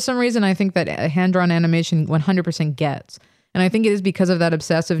 Right. And for some reason, I think that hand-drawn animation 100% gets. And I think it is because of that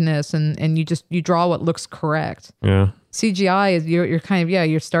obsessiveness, and you draw what looks correct. Yeah. CGI is you're kind of,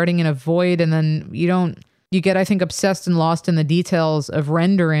 you're starting in a void, and then you get, I think, obsessed and lost in the details of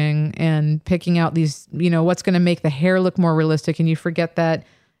rendering and picking out these, what's going to make the hair look more realistic. And you forget that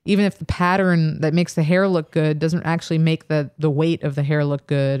even if the pattern that makes the hair look good doesn't actually make the weight of the hair look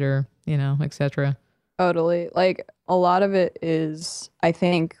good, or, etc. Totally. A lot of it is, I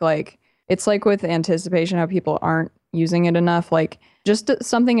think, it's with anticipation, how people aren't using it enough. Just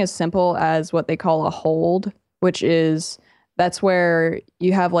something as simple as what they call a hold, which is, that's where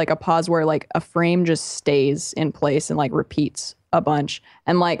you have a pause where a frame just stays in place and repeats a bunch.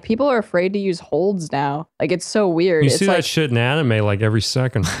 And people are afraid to use holds now. It's so weird. You see that shit in anime every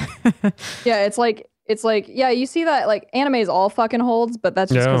second. Yeah, it's you see that anime is all fucking holds, but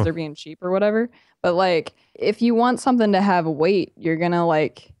that's just because they're being cheap or whatever. But if you want something to have weight, you're gonna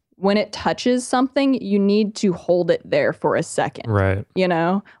when it touches something, you need to hold it there for a second. Right. You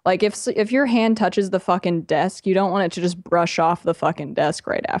know, like if your hand touches the fucking desk, you don't want it to just brush off the fucking desk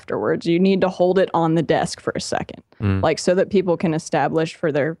right afterwards. You need to hold it on the desk for a second, like so that people can establish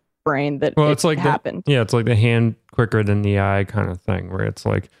for their brain that it's like happened. It's like the hand quicker than the eye kind of thing, where it's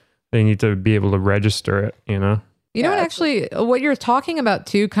like they need to be able to register it, you know? You know what, actually, what you're talking about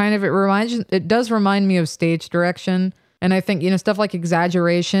too, kind of, it does remind me of stage direction. And I think, you know, stuff like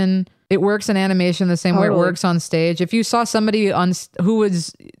exaggeration, it works in animation the same way it works on stage. If you saw somebody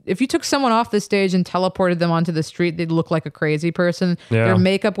if you took someone off the stage and teleported them onto the street, they'd look like a crazy person. Yeah. Their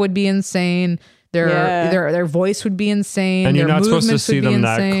makeup would be insane. Their voice would be insane. And you're not supposed to see them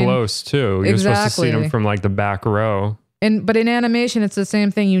insane. that close too. You're supposed to see them from like the back row. But in animation, it's the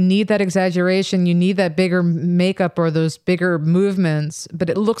same thing. You need that exaggeration. You need that bigger makeup or those bigger movements. But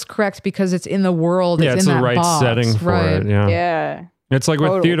it looks correct because it's in the world. Yeah, it's in the that right box, setting for it. Yeah. It's like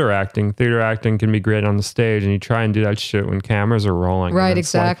with theater acting. Theater acting can be great on the stage, and you try and do that shit when cameras are rolling. Right,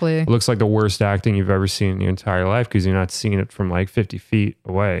 exactly. It looks like the worst acting you've ever seen in your entire life because you're not seeing it from like 50 feet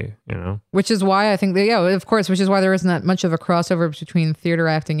away, you know? Which is why I think of course, which is why there isn't that much of a crossover between theater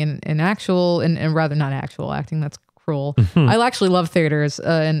acting and actual, and rather not actual acting. That's cruel. I actually love theaters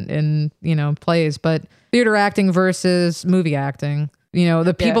and you know, plays, but theater acting versus movie acting. You know,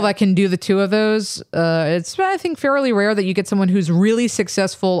 the people that can do the two of those, it's, I think, fairly rare that you get someone who's really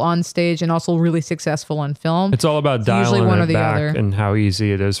successful on stage and also really successful on film. It's all about dialing it back and how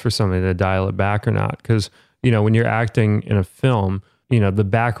easy it is for somebody to dial it back or not. Because, you know, when you're acting in a film, you know, the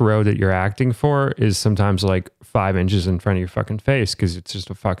back row that you're acting for is sometimes like 5 inches in front of your fucking face because it's just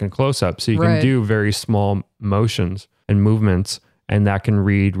a fucking close up. So you can do very small motions and movements, and that can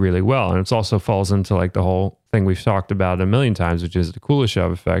read really well. And it also falls into like the whole thing we've talked about a million times, which is the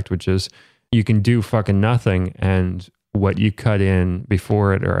Kuleshov effect, which is you can do fucking nothing, and what you cut in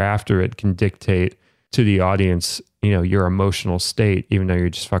before it or after it can dictate to the audience, you know, your emotional state, even though you're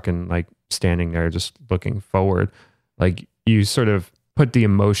just fucking like standing there just looking forward. Like you sort of put the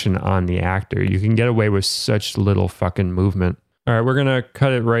emotion on the actor. You can get away with such little fucking movement. All right, we're going to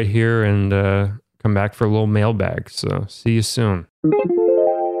cut it right here and come back for a little mailbag. So see you soon.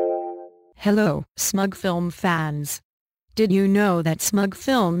 Hello, Smug Film fans. Did you know that Smug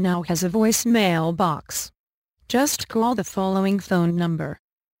Film now has a voicemail box? Just call the following phone number: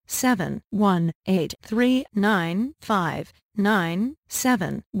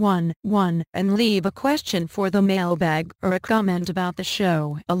 718-395-9711 and leave a question for the mailbag or a comment about the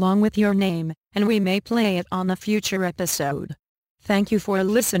show along with your name, and we may play it on a future episode. Thank you for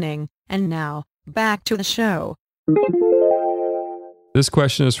listening, and now, back to the show. This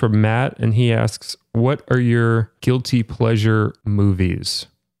question is from Matt, and he asks, what are your guilty pleasure movies?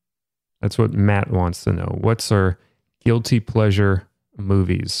 That's what Matt wants to know. What's our guilty pleasure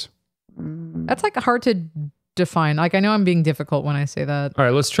movies? That's like hard to define. Like, I know I'm being difficult when I say that. All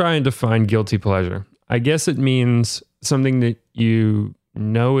right, let's try and define guilty pleasure. I guess it means something that you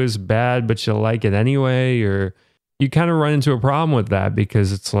know is bad, but you like it anyway, or you kind of run into a problem with that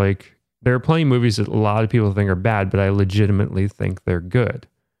because it's like, there are plenty of movies that a lot of people think are bad, but I legitimately think they're good.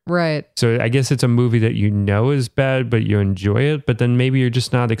 Right. So I guess it's a movie that you know is bad, but you enjoy it, but then maybe you're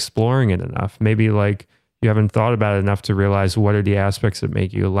just not exploring it enough. Maybe like you haven't thought about it enough to realize what are the aspects that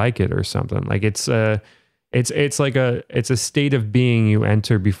make you like it or something. Like it's a state of being you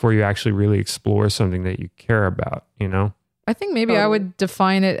enter before you actually really explore something that you care about, you know? I think maybe I would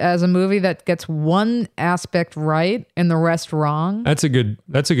define it as a movie that gets one aspect right and the rest wrong. That's a good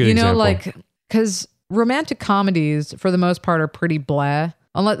example. You know, like, because romantic comedies for the most part are pretty blah.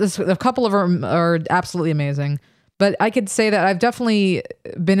 Unless a couple of them are absolutely amazing. But I could say that I've definitely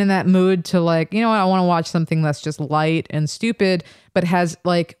been in that mood to like, you know what, I want to watch something that's just light and stupid, but has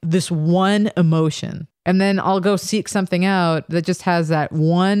like this one emotion. And then I'll go seek something out that just has that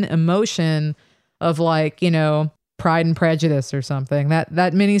one emotion of like, you know, Pride and Prejudice or something. That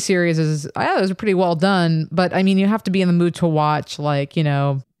miniseries is pretty well done. But I mean, you have to be in the mood to watch like, you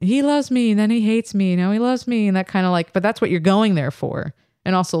know, he loves me and then he hates me. Now he loves me, and that kind of like, but that's what you're going there for.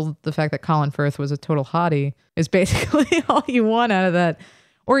 And also the fact that Colin Firth was a total hottie is basically all you want out of that.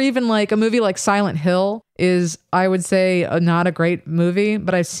 Or even like a movie like Silent Hill is, I would say, not a great movie,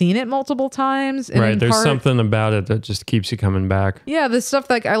 but I've seen it multiple times. And right. There's something about it that just keeps you coming back. Yeah. The stuff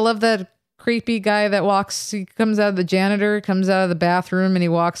like, I love that creepy guy that he comes out of the bathroom and he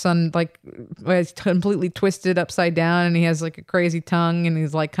walks on like, he's completely twisted upside down and he has like a crazy tongue and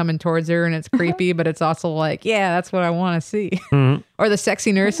he's like coming towards her and it's creepy, but it's also like, yeah, that's what I want to see. Mm-hmm. Or the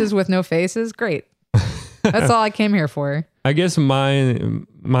sexy nurses with no faces. Great. That's all I came here for. I guess mine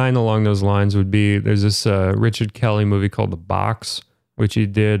along those lines would be, there's this Richard Kelly movie called The Box, which he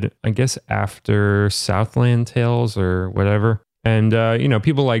did, I guess, after Southland Tales or whatever. And,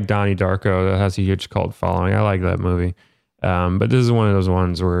 people like Donnie Darko, that has a huge cult following. I like that movie. But this is one of those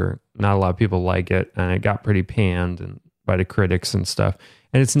ones where not a lot of people like it, and it got pretty panned by the critics and stuff.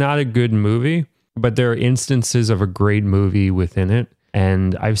 And it's not a good movie, but there are instances of a great movie within it.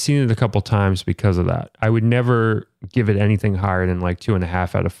 And I've seen it a couple times because of that. I would never give it anything higher than like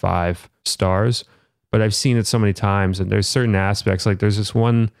 2.5 out of 5 stars, but I've seen it so many times, and there's certain aspects. Like there's this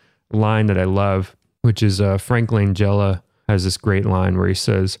one line that I love, which is Frank Langella has this great line where he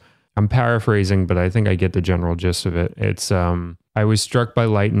says, I'm paraphrasing, but I think I get the general gist of it. It's, I was struck by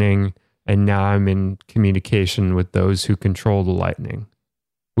lightning, and now I'm in communication with those who control the lightning,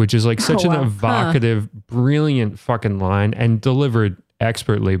 which is like such an evocative, brilliant fucking line and delivered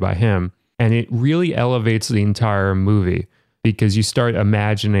expertly by him. And it really elevates the entire movie because you start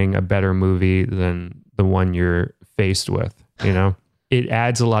imagining a better movie than the one you're faced with, It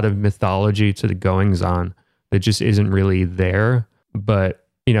adds a lot of mythology to the goings on that just isn't really there. But,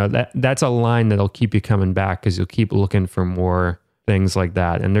 that's a line that'll keep you coming back because you'll keep looking for more things like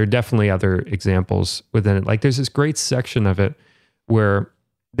that. And there are definitely other examples within it. Like there's this great section of it where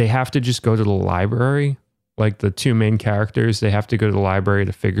they have to just go to the library. Like the two main characters, they have to go to the library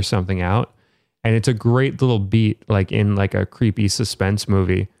to figure something out. And it's a great little beat, like in like a creepy suspense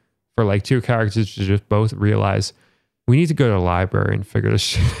movie, for like two characters to just both realize we need to go to the library and figure this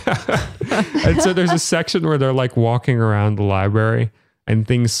shit out. And so there's a section where they're like walking around the library and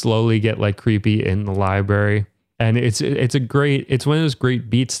things slowly get like creepy in the library. And it's one of those great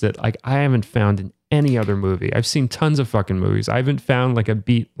beats that like I haven't found in any other movie. I've seen tons of fucking movies. I haven't found like a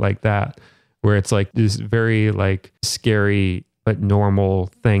beat like that where it's like this very like scary but normal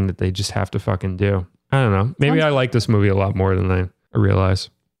thing that they just have to fucking do. I don't know. Maybe I like this movie a lot more than I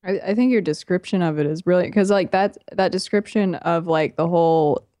realize. I think your description of it is brilliant because like that description of like the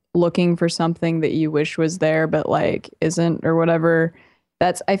whole looking for something that you wish was there but like isn't or whatever.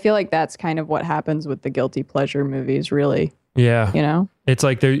 I feel like that's kind of what happens with the guilty pleasure movies, really. Yeah. It's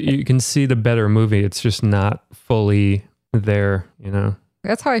like you can see the better movie. It's just not fully there,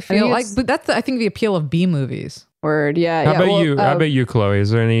 That's how I feel. But that's I think the appeal of B movies. Word, yeah. How about you? How about you, Chloe?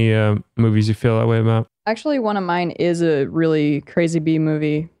 Is there any movies you feel that way about? Actually, one of mine is a really crazy B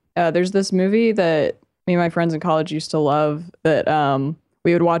movie. There's this movie that me and my friends in college used to love that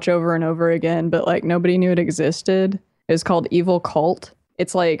we would watch over and over again, but like nobody knew it existed. It was called Evil Cult.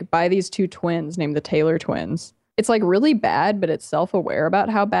 It's like by these two twins named the Taylor twins. It's like really bad, but it's self-aware about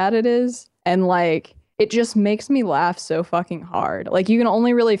how bad it is. And like, it just makes me laugh so fucking hard. Like you can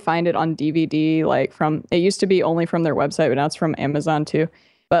only really find it on DVD, like it used to be only from their website, but now it's from Amazon too.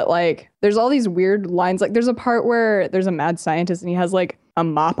 But like, there's all these weird lines. Like there's a part where there's a mad scientist and he has like a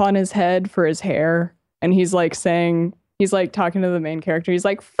mop on his head for his hair. And he's like talking to the main character. He's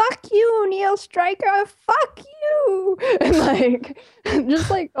like, fuck you, Neil Stryker, fuck you. And like, just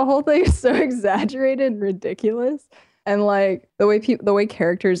like the whole thing is so exaggerated and ridiculous. And like the way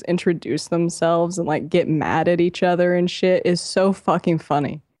characters introduce themselves and like get mad at each other and shit is so fucking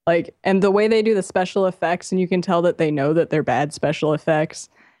funny. Like, and the way they do the special effects and you can tell that they know that they're bad special effects.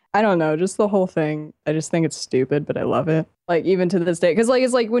 I don't know, just the whole thing. I just think it's stupid, but I love it. Like even to this day, because like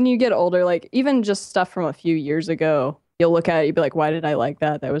it's like when you get older, like even just stuff from a few years ago, you'll look at it, you'll be like, why did I like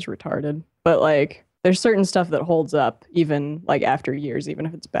that? That was retarded. But like there's certain stuff that holds up even like after years, even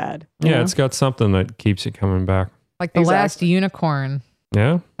if it's bad. Yeah, it's got something that keeps it coming back. Like The Last Unicorn.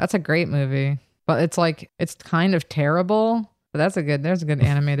 Yeah. That's a great movie. But it's like, it's kind of terrible. But there's a good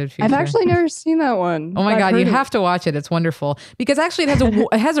animated feature. I've actually never seen that one. Oh my God, you have to watch it. It's wonderful. Because actually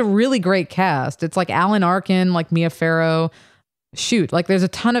it has a really great cast. It's like Alan Arkin, like Mia Farrow. Shoot, like there's a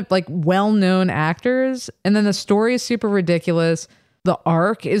ton of like well-known actors. And then the story is super ridiculous. The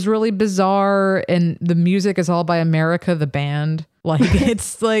arc is really bizarre. And the music is all by America, the band. Like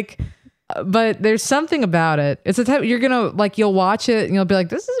it's like... But there's something about it. It's a type you're gonna like. You'll watch it and you'll be like,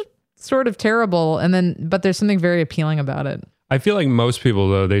 "This is sort of terrible," and then, but there's something very appealing about it. I feel like most people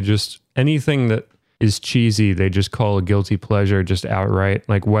though, they just anything that is cheesy, they just call a guilty pleasure just outright.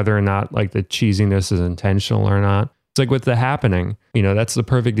 Like whether or not like the cheesiness is intentional or not. It's like with The Happening. That's the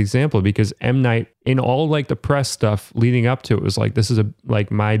perfect example because M. Night in all like the press stuff leading up to it was like, this is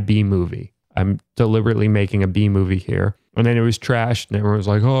like my B movie. I'm deliberately making a B movie here. And then it was trashed and everyone was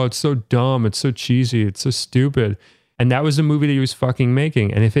like, oh, it's so dumb. It's so cheesy. It's so stupid. And that was the movie that he was fucking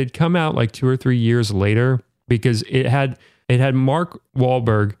making. And if it had come out like 2 or 3 years later, because it had Mark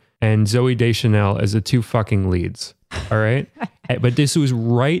Wahlberg and Zooey Deschanel as the two fucking leads. All right. But this was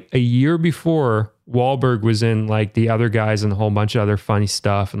right a year before Wahlberg was in like The Other Guys and a whole bunch of other funny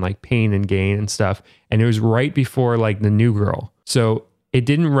stuff and like Pain and Gain and stuff. And it was right before like The New Girl. So it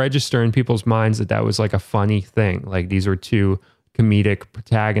didn't register in people's minds that that was like a funny thing. Like these were two comedic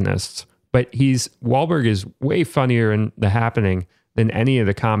protagonists. But Wahlberg is way funnier in The Happening than any of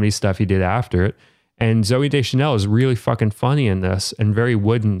the comedy stuff he did after it. And Zooey Deschanel is really fucking funny in this and very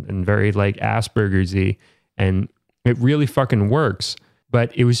wooden and very like Asperger's-y. And it really fucking works.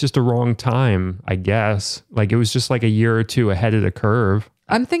 But it was just a wrong time, I guess. Like it was just like a year or two ahead of the curve.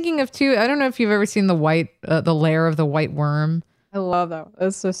 I'm thinking of two. I don't know if you've ever seen the Lair of the White Worm. I love that.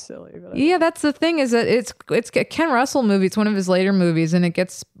 It's so silly. But Yeah, that's the thing is that it's a Ken Russell movie. It's one of his later movies, and it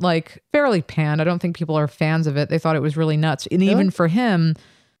gets like fairly panned. I don't think people are fans of it. They thought it was really nuts, and even for him.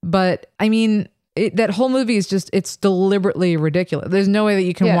 But I mean, that whole movie is it's deliberately ridiculous. There's no way that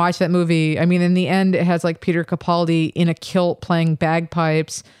you can watch that movie. I mean, in the end, it has like Peter Capaldi in a kilt playing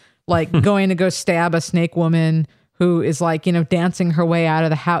bagpipes, like going to go stab a snake woman who is like, dancing her way out of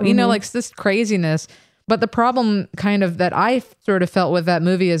the house, like this craziness. But the problem kind of that I sort of felt with that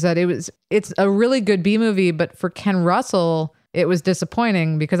movie is that it's a really good B movie, but for Ken Russell, it was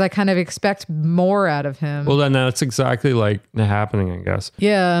disappointing because I kind of expect more out of him. Well, then that's exactly like The Happening, I guess.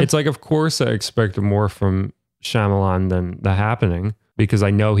 Yeah. It's like, of course I expected more from Shyamalan than The Happening because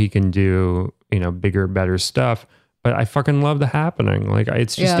I know he can do, bigger, better stuff. But I fucking love The Happening. Like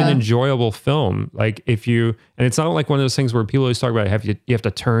it's just an enjoyable film. Like and it's not like one of those things where people always talk about you have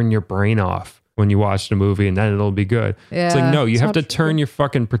to turn your brain off when you watch the movie and then it'll be good. Yeah, it's like, no, you have to turn your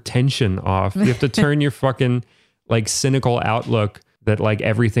fucking pretension off. You have to turn your fucking like cynical outlook that like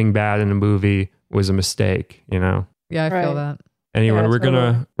everything bad in the movie was a mistake, Yeah, I feel that. Anyway, we're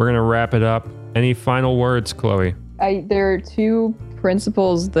gonna wrap it up. Any final words, Chloe? There are two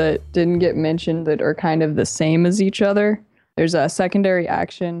principles that didn't get mentioned that are kind of the same as each other. There's a secondary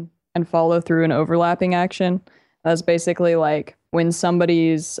action and follow through and overlapping action. That's basically like when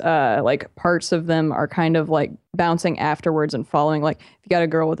somebody's like parts of them are kind of like bouncing afterwards and following. Like if you got a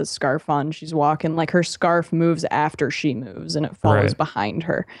girl with a scarf on, she's walking, like her scarf moves after she moves and it follows behind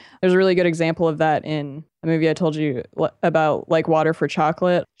her. There's a really good example of that in a movie I told you about, like Water for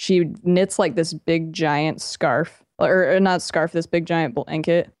Chocolate. She knits like this big giant scarf, or not scarf, this big giant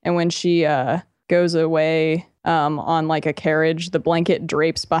blanket. And when she goes away on like a carriage, the blanket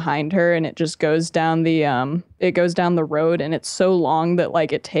drapes behind her and it just goes down the road, and it's so long that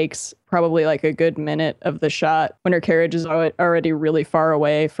like it takes probably like a good minute of the shot when her carriage is already really far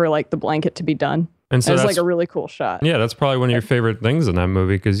away for like the blanket to be done. And so it's like a really cool shot. Yeah, that's probably one of your favorite things in that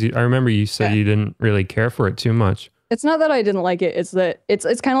movie because I remember you said you didn't really care for it too much. It's not that I didn't like it. It's that it's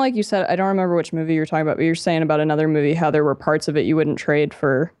kind of like you said. I don't remember which movie you're talking about, but you're saying about another movie how there were parts of it you wouldn't trade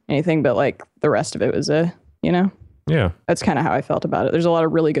for anything, but like the rest of it was Yeah. That's kind of how I felt about it. There's a lot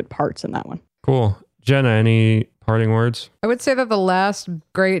of really good parts in that one. Cool. Jenna, any parting words? I would say that the last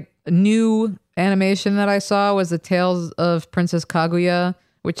great new animation that I saw was The Tales of Princess Kaguya,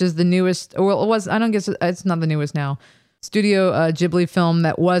 which is the newest. Well, it was. I don't guess it's not the newest now. Studio Ghibli film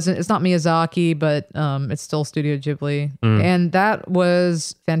it's not Miyazaki, but it's still Studio Ghibli. And that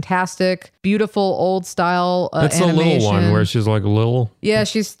was fantastic. Beautiful old style That's animation. the little one where she's like little. Yeah,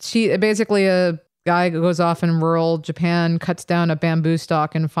 she basically a guy goes off in rural Japan, cuts down a bamboo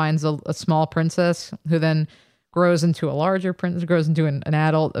stalk and finds a small princess who then grows into a larger princess, grows into an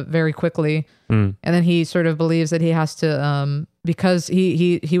adult very quickly. And then he sort of believes that he has to, because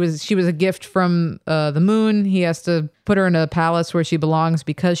she was a gift from the moon, he has to put her in a palace where she belongs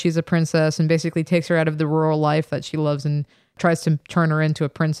because she's a princess, and basically takes her out of the rural life that she loves and tries to turn her into a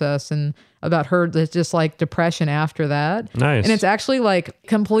princess. And about her, just like depression after that. Nice. And it's actually like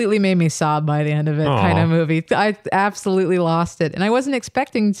completely made me sob by the end of it. Kind of movie. I absolutely lost it. And I wasn't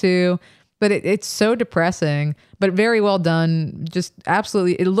expecting to, but it's so depressing, but very well done. Just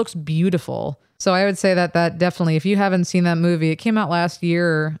absolutely, it looks beautiful. So I would say that definitely, if you haven't seen that movie, it came out last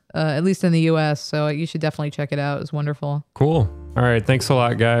year, at least in the US. So you should definitely check it out. It was wonderful. Cool. All right. Thanks a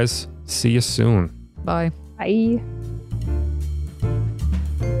lot, guys. See you soon. Bye. Bye.